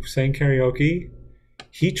stuff. We sang karaoke.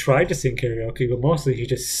 He tried to sing karaoke, but mostly he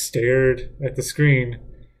just stared at the screen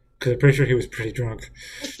because I'm pretty sure he was pretty drunk.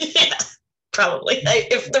 Yeah, probably.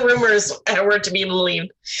 If the rumors were to be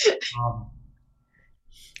believed. Um,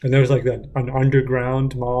 and there was like an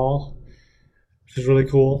underground mall, which was really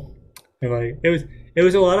cool. And like it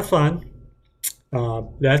was a lot of fun.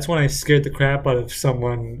 That's when I scared the crap out of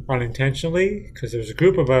someone unintentionally because there was a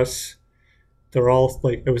group of us. They're all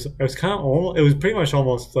like it was kind of almost, it was pretty much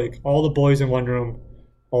almost like all the boys in one room,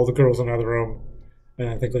 all the girls in another room, and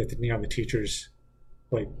I think like the teachers,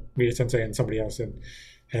 like Mita Sensei and somebody else,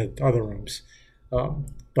 had other rooms.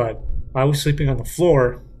 But I was sleeping on the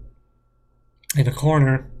floor in a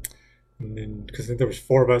corner, and then because there was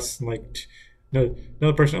four of us, and like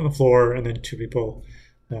another person on the floor, and then two people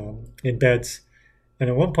in beds. And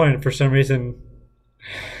at one point, for some reason,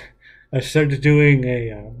 I started doing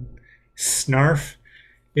a snarf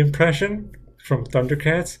impression from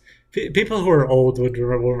Thundercats. People who are old would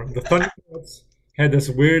remember the Thundercats had this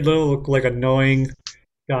weird little like annoying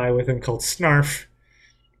guy with him called Snarf,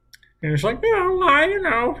 and it's like yeah,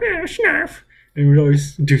 Snarf, and we would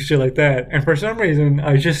always do shit like that. And for some reason,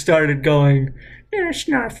 I just started going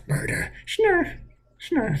Snarf murder, Snarf,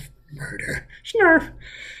 Snarf murder, Snarf,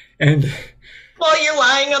 and While you're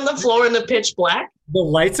lying on the floor in the pitch black. the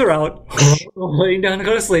lights are out. I'm laying down to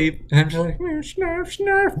go to sleep, and I'm just like Snarf,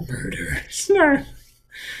 Snarf murder, Snarf.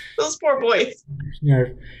 Those poor boys.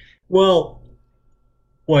 Snarf. Well,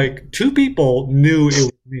 like two people knew it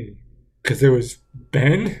was me because there was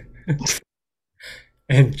Ben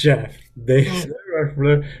and Jeff. They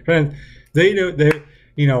were friends. They knew they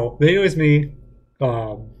knew it was me,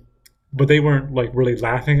 um, but they weren't like really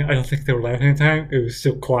laughing. I don't think they were laughing at the time. It was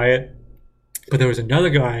still quiet. But there was another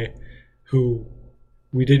guy who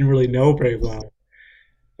we didn't really know very well,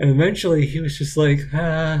 and eventually he was just like,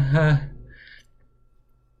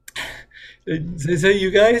 is that you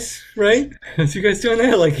guys, right? Is you guys doing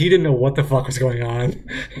that? Like he didn't know what the fuck was going on,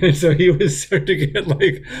 and so he was starting to get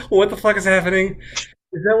like, "What the fuck is happening?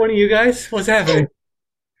 Is that one of you guys? What's happening?"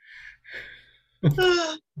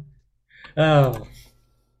 Oh,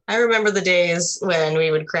 I remember the days when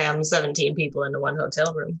we would cram 17 people into one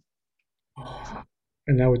hotel room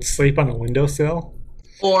and I would sleep on a windowsill.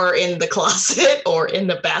 or in the closet or in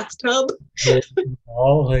the bathtub.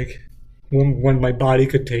 All like when my body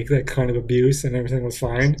could take that kind of abuse and everything was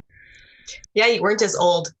fine. Yeah, you weren't as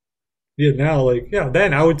old. Yeah, now like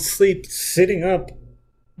then I would sleep sitting up,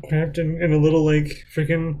 cramped in a little like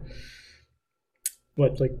freaking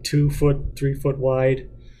what, like 2 foot, 3 foot wide,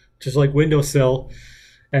 just like windowsill,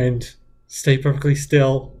 and stay perfectly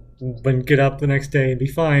still, then get up the next day and be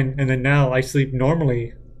fine. And then now I sleep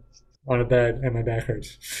normally on a bed and my back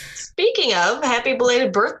hurts. Speaking of, happy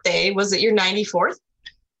belated birthday. Was it your 94th?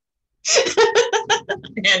 I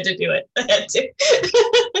had to do it. I had to.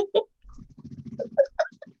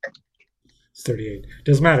 It's 38.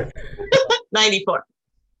 Doesn't matter. 94.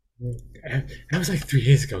 That was like 3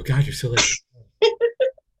 days ago. God, you're so late.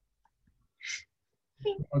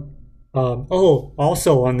 Oh,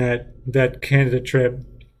 also on that Canada trip,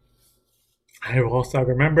 I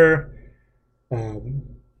remember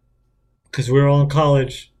because we were all in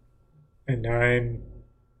college, and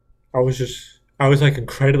I was like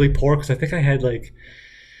incredibly poor because I think I had like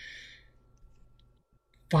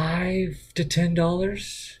 $5 to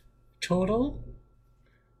 $10 total,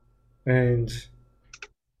 and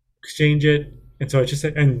exchange it. And so I just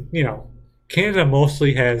said, and Canada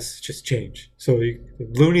mostly has just change. So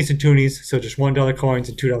loonies and toonies, so just $1 coins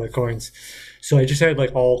and $2 coins. So I just had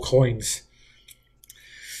like all coins.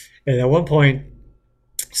 And at one point,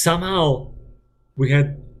 somehow we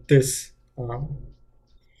had this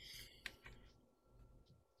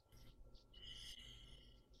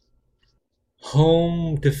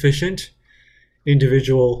home deficient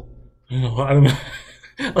individual. I don't know.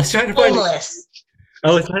 I was trying to find. Homeless.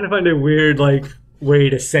 I was trying to find a weird like way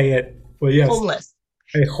to say it. Well, yes, Homeless.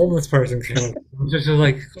 a homeless person came up. It was just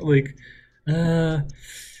uh,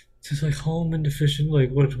 just like home and deficient.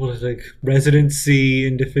 Like what is like residency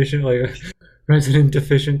and deficient? Like resident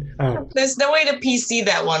deficient. There's no way to PC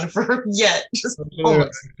that one for yet. Just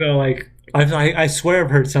homeless. So like I swear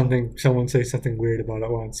I've heard someone say something weird about it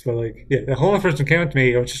once. But like yeah, the homeless person came up to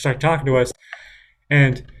me and just started talking to us,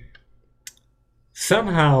 and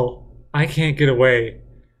somehow I can't get away,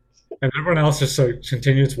 and everyone else just like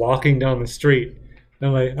continues walking down the street.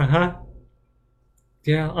 And I'm like,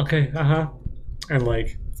 yeah, okay, and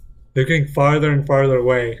like they're getting farther and farther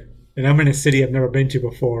away, and I'm in a city I've never been to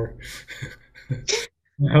before.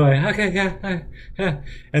 I'm like, okay, yeah, yeah,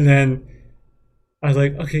 and then I was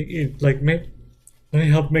like, okay, like let me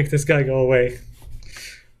help make this guy go away.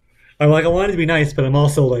 I'm like, I wanted to be nice, but I'm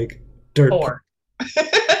also like dirt poor. Poor.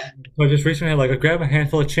 So I just recently had like I grab a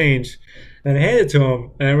handful of change and I hand it to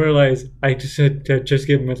him, and I realized I just had to just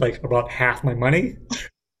give him like about half my money.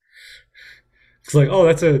 It's like, oh,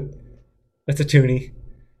 that's a toonie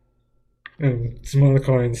and some other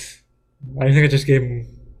coins. I think I just gave him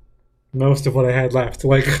most of what I had left.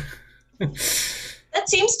 Like, and That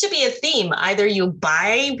seems to be a theme. Either you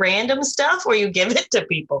buy random stuff or you give it to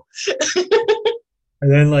people.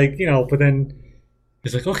 then like but then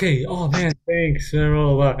he's like, okay, oh man, thanks, blah,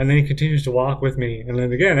 blah, blah. And then he continues to walk with me, and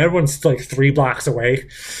then again, everyone's like 3 blocks away.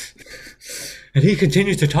 And he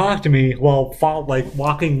continues to talk to me while like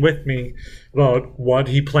walking with me about what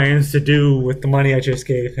he plans to do with the money I just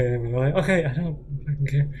gave him. And I'm like, okay, I don't fucking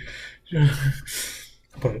care.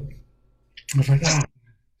 But I was like,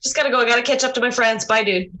 Just gotta go. I gotta catch up to my friends. Bye,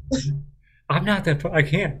 dude. I'm not that. I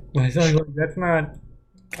can't. Like, that's not.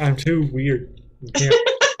 I'm too weird. I can't.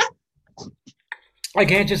 I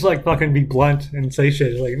can't just like fucking be blunt and say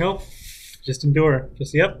shit. Like, nope, just endure.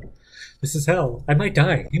 Just yep. This is hell. I might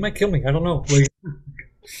die. He might kill me. I don't know. Like,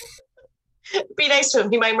 Be nice to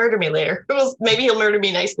him. He might murder me later. Well, maybe he'll murder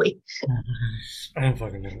me nicely. I don't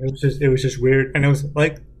fucking know. It was just weird, and it was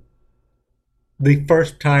like the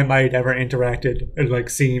first time I had ever interacted and like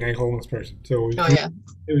seen a homeless person. So Oh yeah.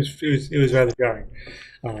 it was rather jarring.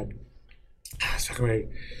 Um, it's fucking weird.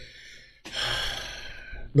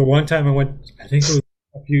 The one time I went, I think it was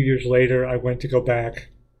a few years later, I went to go back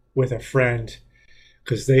with a friend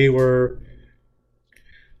because they were.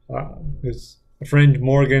 His a friend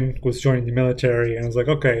Morgan was joining the military, and I was like,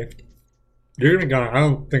 okay, you're gonna be gone. I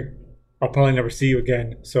don't think I'll probably never see you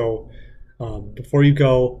again. So before you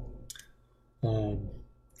go, um,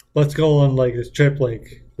 let's go on like this trip.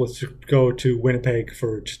 Like let's go to Winnipeg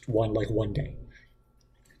for just one day.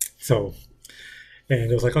 So and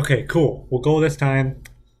it was like, okay, cool. We'll go this time.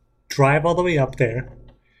 Drive all the way up there.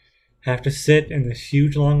 Have to sit in this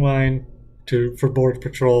huge long line for border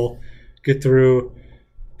patrol. Get through.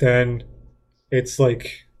 Then it's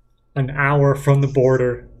like an hour from the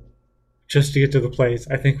border just to get to the place.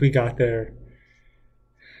 I think we got there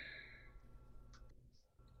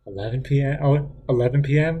 11 p.m. Oh, 11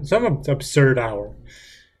 p.m. Some absurd hour.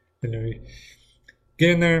 And then we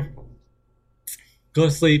get in there, go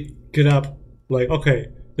to sleep, get up. Like, okay,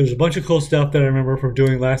 there's a bunch of cool stuff that I remember from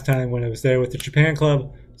doing last time when I was there with the Japan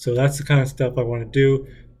Club. So that's the kind of stuff I want to do.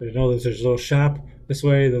 I know there's a little shop this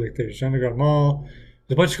way. There's Underground Mall.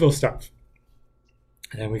 There's a bunch of cool stuff.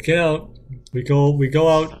 And then we get out, we go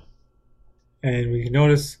out, and we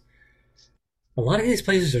notice a lot of these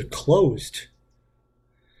places are closed.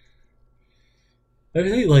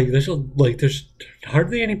 Everything like there's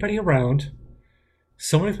hardly anybody around.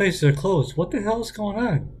 So many places are closed. What the hell is going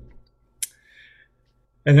on?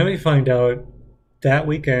 And then we find out that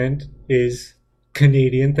weekend is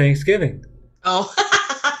Canadian Thanksgiving. Oh.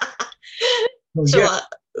 So So yeah,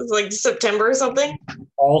 it's like September or something.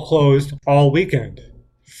 all closed all weekend.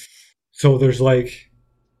 So there's like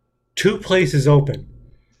two places open,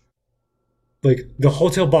 like the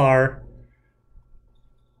hotel bar.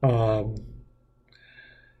 Um,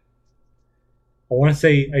 I want to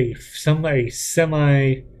say a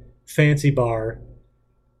semi fancy bar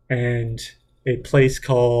and a place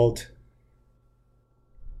called.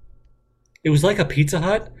 It was like a Pizza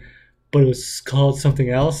Hut, but it was called something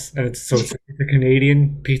else, and it's a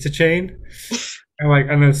Canadian pizza chain. And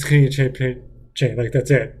then it's a Canadian chain. Like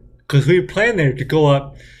that's it. Because we planned there to go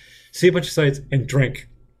up, see a bunch of sites, and drink.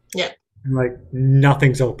 Yeah. And like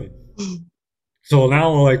nothing's open. So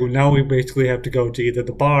now we basically have to go to either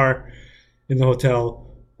the bar in the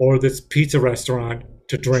hotel or this pizza restaurant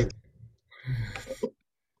to drink.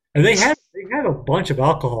 And they had a bunch of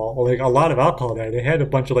alcohol, like a lot of alcohol there. They had a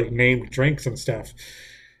bunch of like named drinks and stuff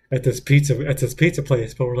at this pizza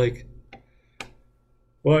place. But we're like,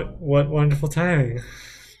 what wonderful timing!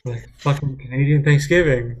 Like fucking Canadian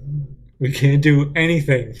Thanksgiving, we can't do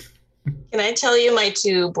anything. Can I tell you my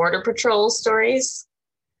two Border Patrol stories?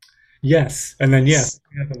 Yes, and then yes, it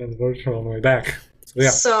happened in the virtual on the way back. So yeah,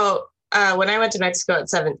 So when I went to Mexico at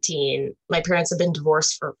 17, my parents had been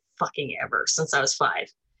divorced for fucking ever since I was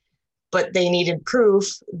 5. But they needed proof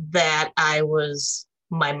that I was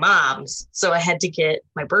my mom's. So I had to get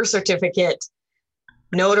my birth certificate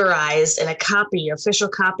notarized and a copy, official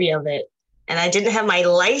copy of it. And I didn't have my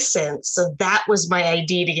license. So that was my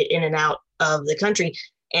ID to get in and out of the country.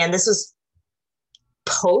 And this was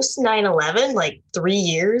post 9/11, like 3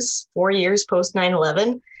 years, 4 years post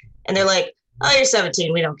 9/11. And they're like, oh, you're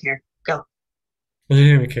 17. We don't care. Go. I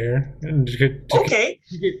didn't even care. And Okay.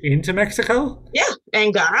 did you get into Mexico? Yeah.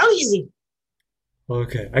 And got out easy.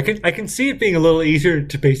 Okay, I can see it being a little easier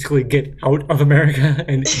to basically get out of America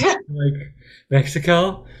and into, like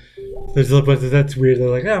Mexico. But that's weird. They're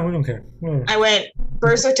like, oh, we don't care. Whatever. I went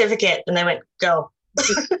birth certificate and I went, go.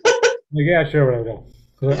 Like, yeah, sure, whatever.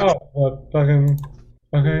 Like, oh, well, fucking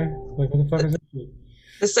okay. Like, what the fuck is this?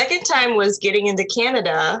 The second time was getting into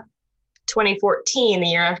Canada 2014, the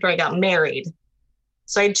year after I got married.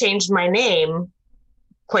 So I changed my name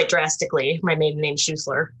quite drastically. My maiden name,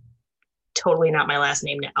 Schuessler. Totally not my last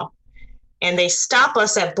name now. And they stop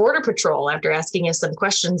us at Border Patrol after asking us some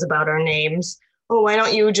questions about our names. Oh, why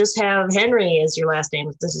don't you just have Henry as your last name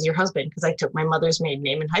if this is your husband? Because I took my mother's maiden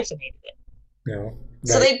name and hyphenated it. No.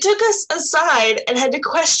 So they took us aside and had to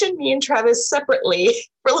question me and Travis separately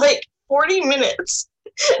for like 40 minutes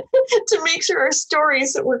to make sure our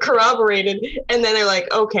stories were corroborated. And then they're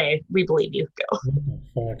like, okay, we believe you. Go.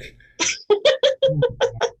 What the fuck?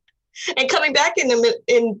 And coming back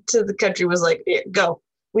into the country was like, yeah, go.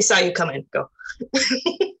 We saw you come in. Go.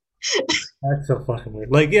 That's so fucking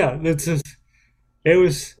weird. Like, yeah, it's just it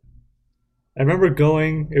was. I remember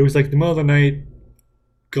going. It was like the middle of the night,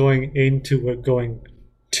 going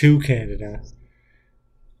to Canada,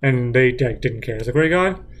 and they like, didn't care. I was like, "Where are you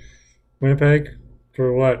going? Winnipeg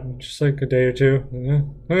for what? Just like a day or two? Yeah.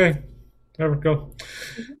 Okay, whatever, go."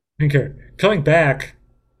 Didn't care. Coming back,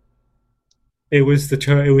 it was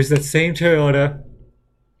that same Toyota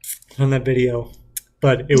from that video,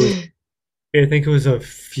 but it was. I think it was a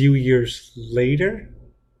few years later.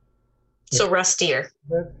 So rustier.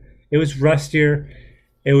 It was rustier.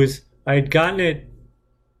 It was I had gotten it.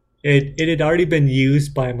 It had already been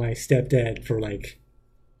used by my stepdad for like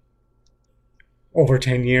over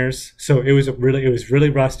 10 years. So it was really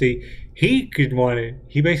rusty. He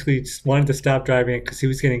basically just wanted to stop driving it because he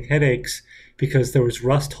was getting headaches because there was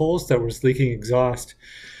rust holes that was leaking exhaust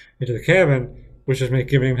into the cabin, which was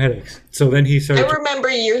giving him headaches. So then he started. I remember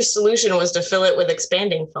your solution was to fill it with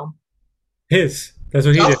expanding foam. That's what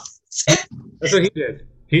he did. Oh. That's what he did.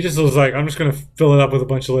 He just was like, I'm just gonna fill it up with a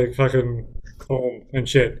bunch of like fucking foam and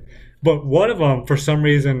shit. But one of them, for some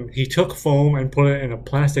reason, he took foam and put it in a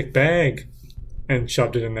plastic bag and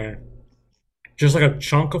shoved it in there, just like a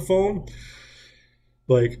chunk of foam,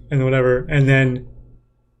 like and whatever. And then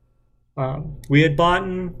we had bought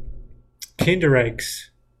Kinder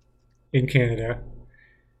eggs in Canada,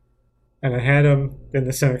 and I had them in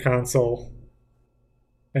the center console,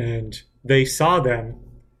 and they saw them.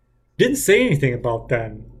 Didn't say anything about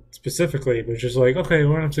them specifically, but just like, okay,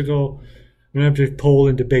 we're gonna have to pull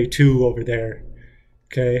into Bay 2 over there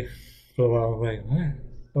Okay. For a while, like,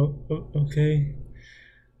 what? Okay.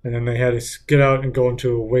 And then they had us get out and go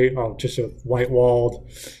into just a white walled,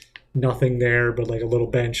 nothing there but like a little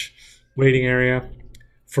bench waiting area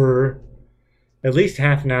for at least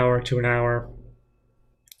half an hour to an hour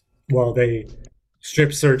while they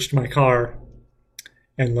strip searched my car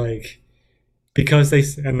and like because they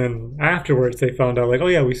and then afterwards they found out like, oh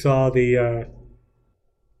yeah, we saw the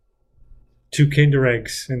two Kinder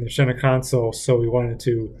eggs in the center console, so we wanted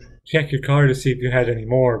to check your car to see if you had any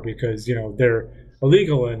more because they're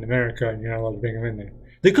illegal in America and you're not allowed to bring them in there.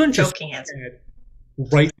 They couldn't just Joking answer.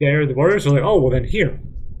 right there. The borders were like, oh well, then here,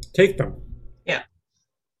 take them. Yeah.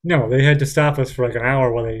 No, they had to stop us for like an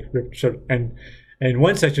hour while they ripped. And in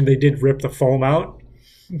one section, they did rip the foam out.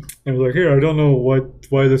 And was like, here, I don't know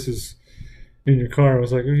why this is in your car. I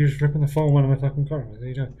was like, oh, you're just ripping the foam out of my fucking car. What are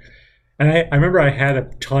you doing? And I remember I had a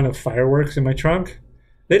ton of fireworks in my trunk.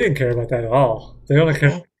 They didn't care about that at all. They only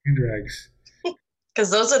cared about Kinder eggs.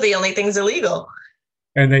 Because those are the only things illegal.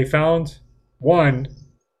 And they found one.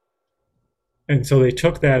 And so they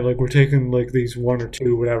took that, like, we're taking like these one or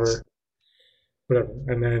two, whatever.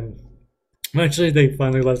 And then eventually they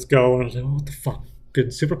finally let us go. And I was like, oh, what the fuck?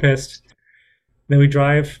 Getting super pissed. Then we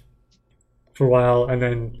drive for a while and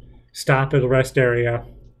then stop at a rest area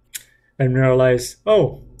and realize,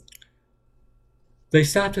 oh, they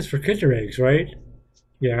stopped us for Kinder eggs, right?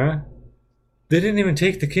 Yeah. They didn't even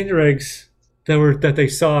take the Kinder eggs that they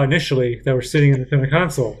saw initially that were sitting in the center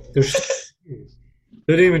console. They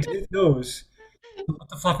didn't even take those. What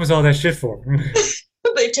the fuck was all that shit for?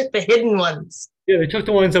 They took the hidden ones. Yeah, they took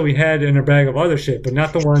the ones that we had in our bag of other shit, but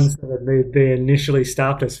not the ones that they initially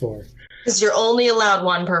stopped us for. Because you're only allowed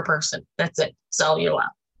one per person. That's it. That's all you're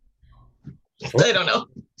allowed. I don't know.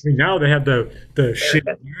 I mean, now they have the shit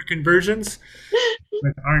American versions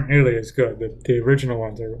that aren't nearly as good. The original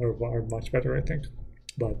ones are much better, I think.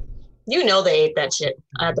 But They ate that shit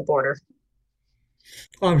at the border.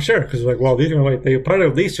 oh, I'm sure because like, well, these are like they probably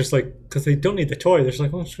at least just like because they don't need the toy. They're just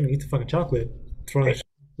like, oh, I'm just gonna eat the fucking chocolate, throw the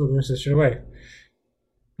rest of this shit away.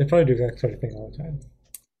 They probably do that sort of thing all the time.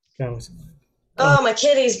 That was. Oh, my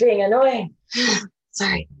kitty's being annoying.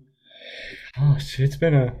 Sorry. Oh, it's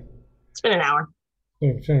been an hour.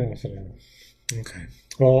 Okay.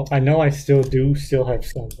 Well, I know I still have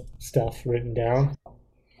some stuff written down,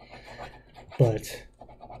 but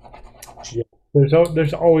yeah, there's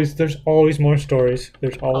always more stories.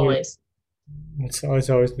 There's always. It's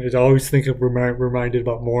always think of reminded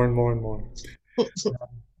about more and more and more.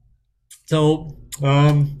 So,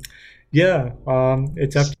 yeah,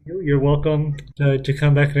 it's up to you. You're welcome to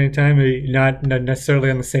come back at any time. Not necessarily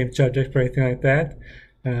on the same subject or anything like that.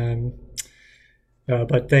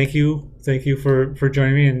 But thank you for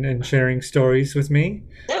joining me and sharing stories with me.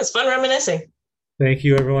 Yeah, it was fun reminiscing. Thank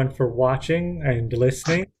you everyone for watching and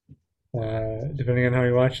listening. Depending on how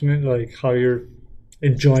you're watching it, like how you're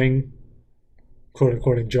enjoying, quote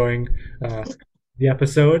unquote, enjoying the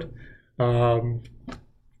episode.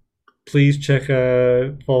 Please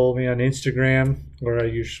follow me on Instagram, where I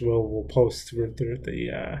usually will post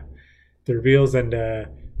the reveals, and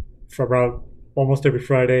for about almost every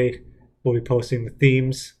Friday, we'll be posting the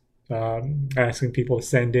themes, asking people to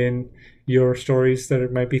send in your stories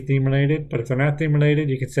that might be theme related. But if they're not theme related,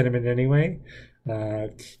 you can send them in anyway.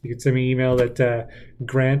 You can send me an email at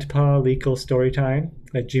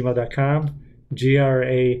grandpalegalstorytime@gmail.com.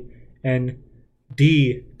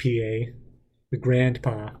 GRANDPA, the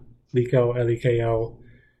grandpa, Leko, Leko,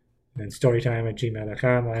 and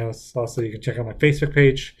storytime@gmail.com. Also, you can check out my Facebook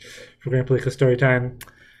page for Grandpa Legal Storytime.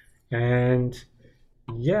 And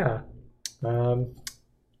yeah,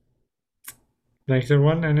 thanks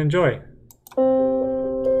everyone and enjoy.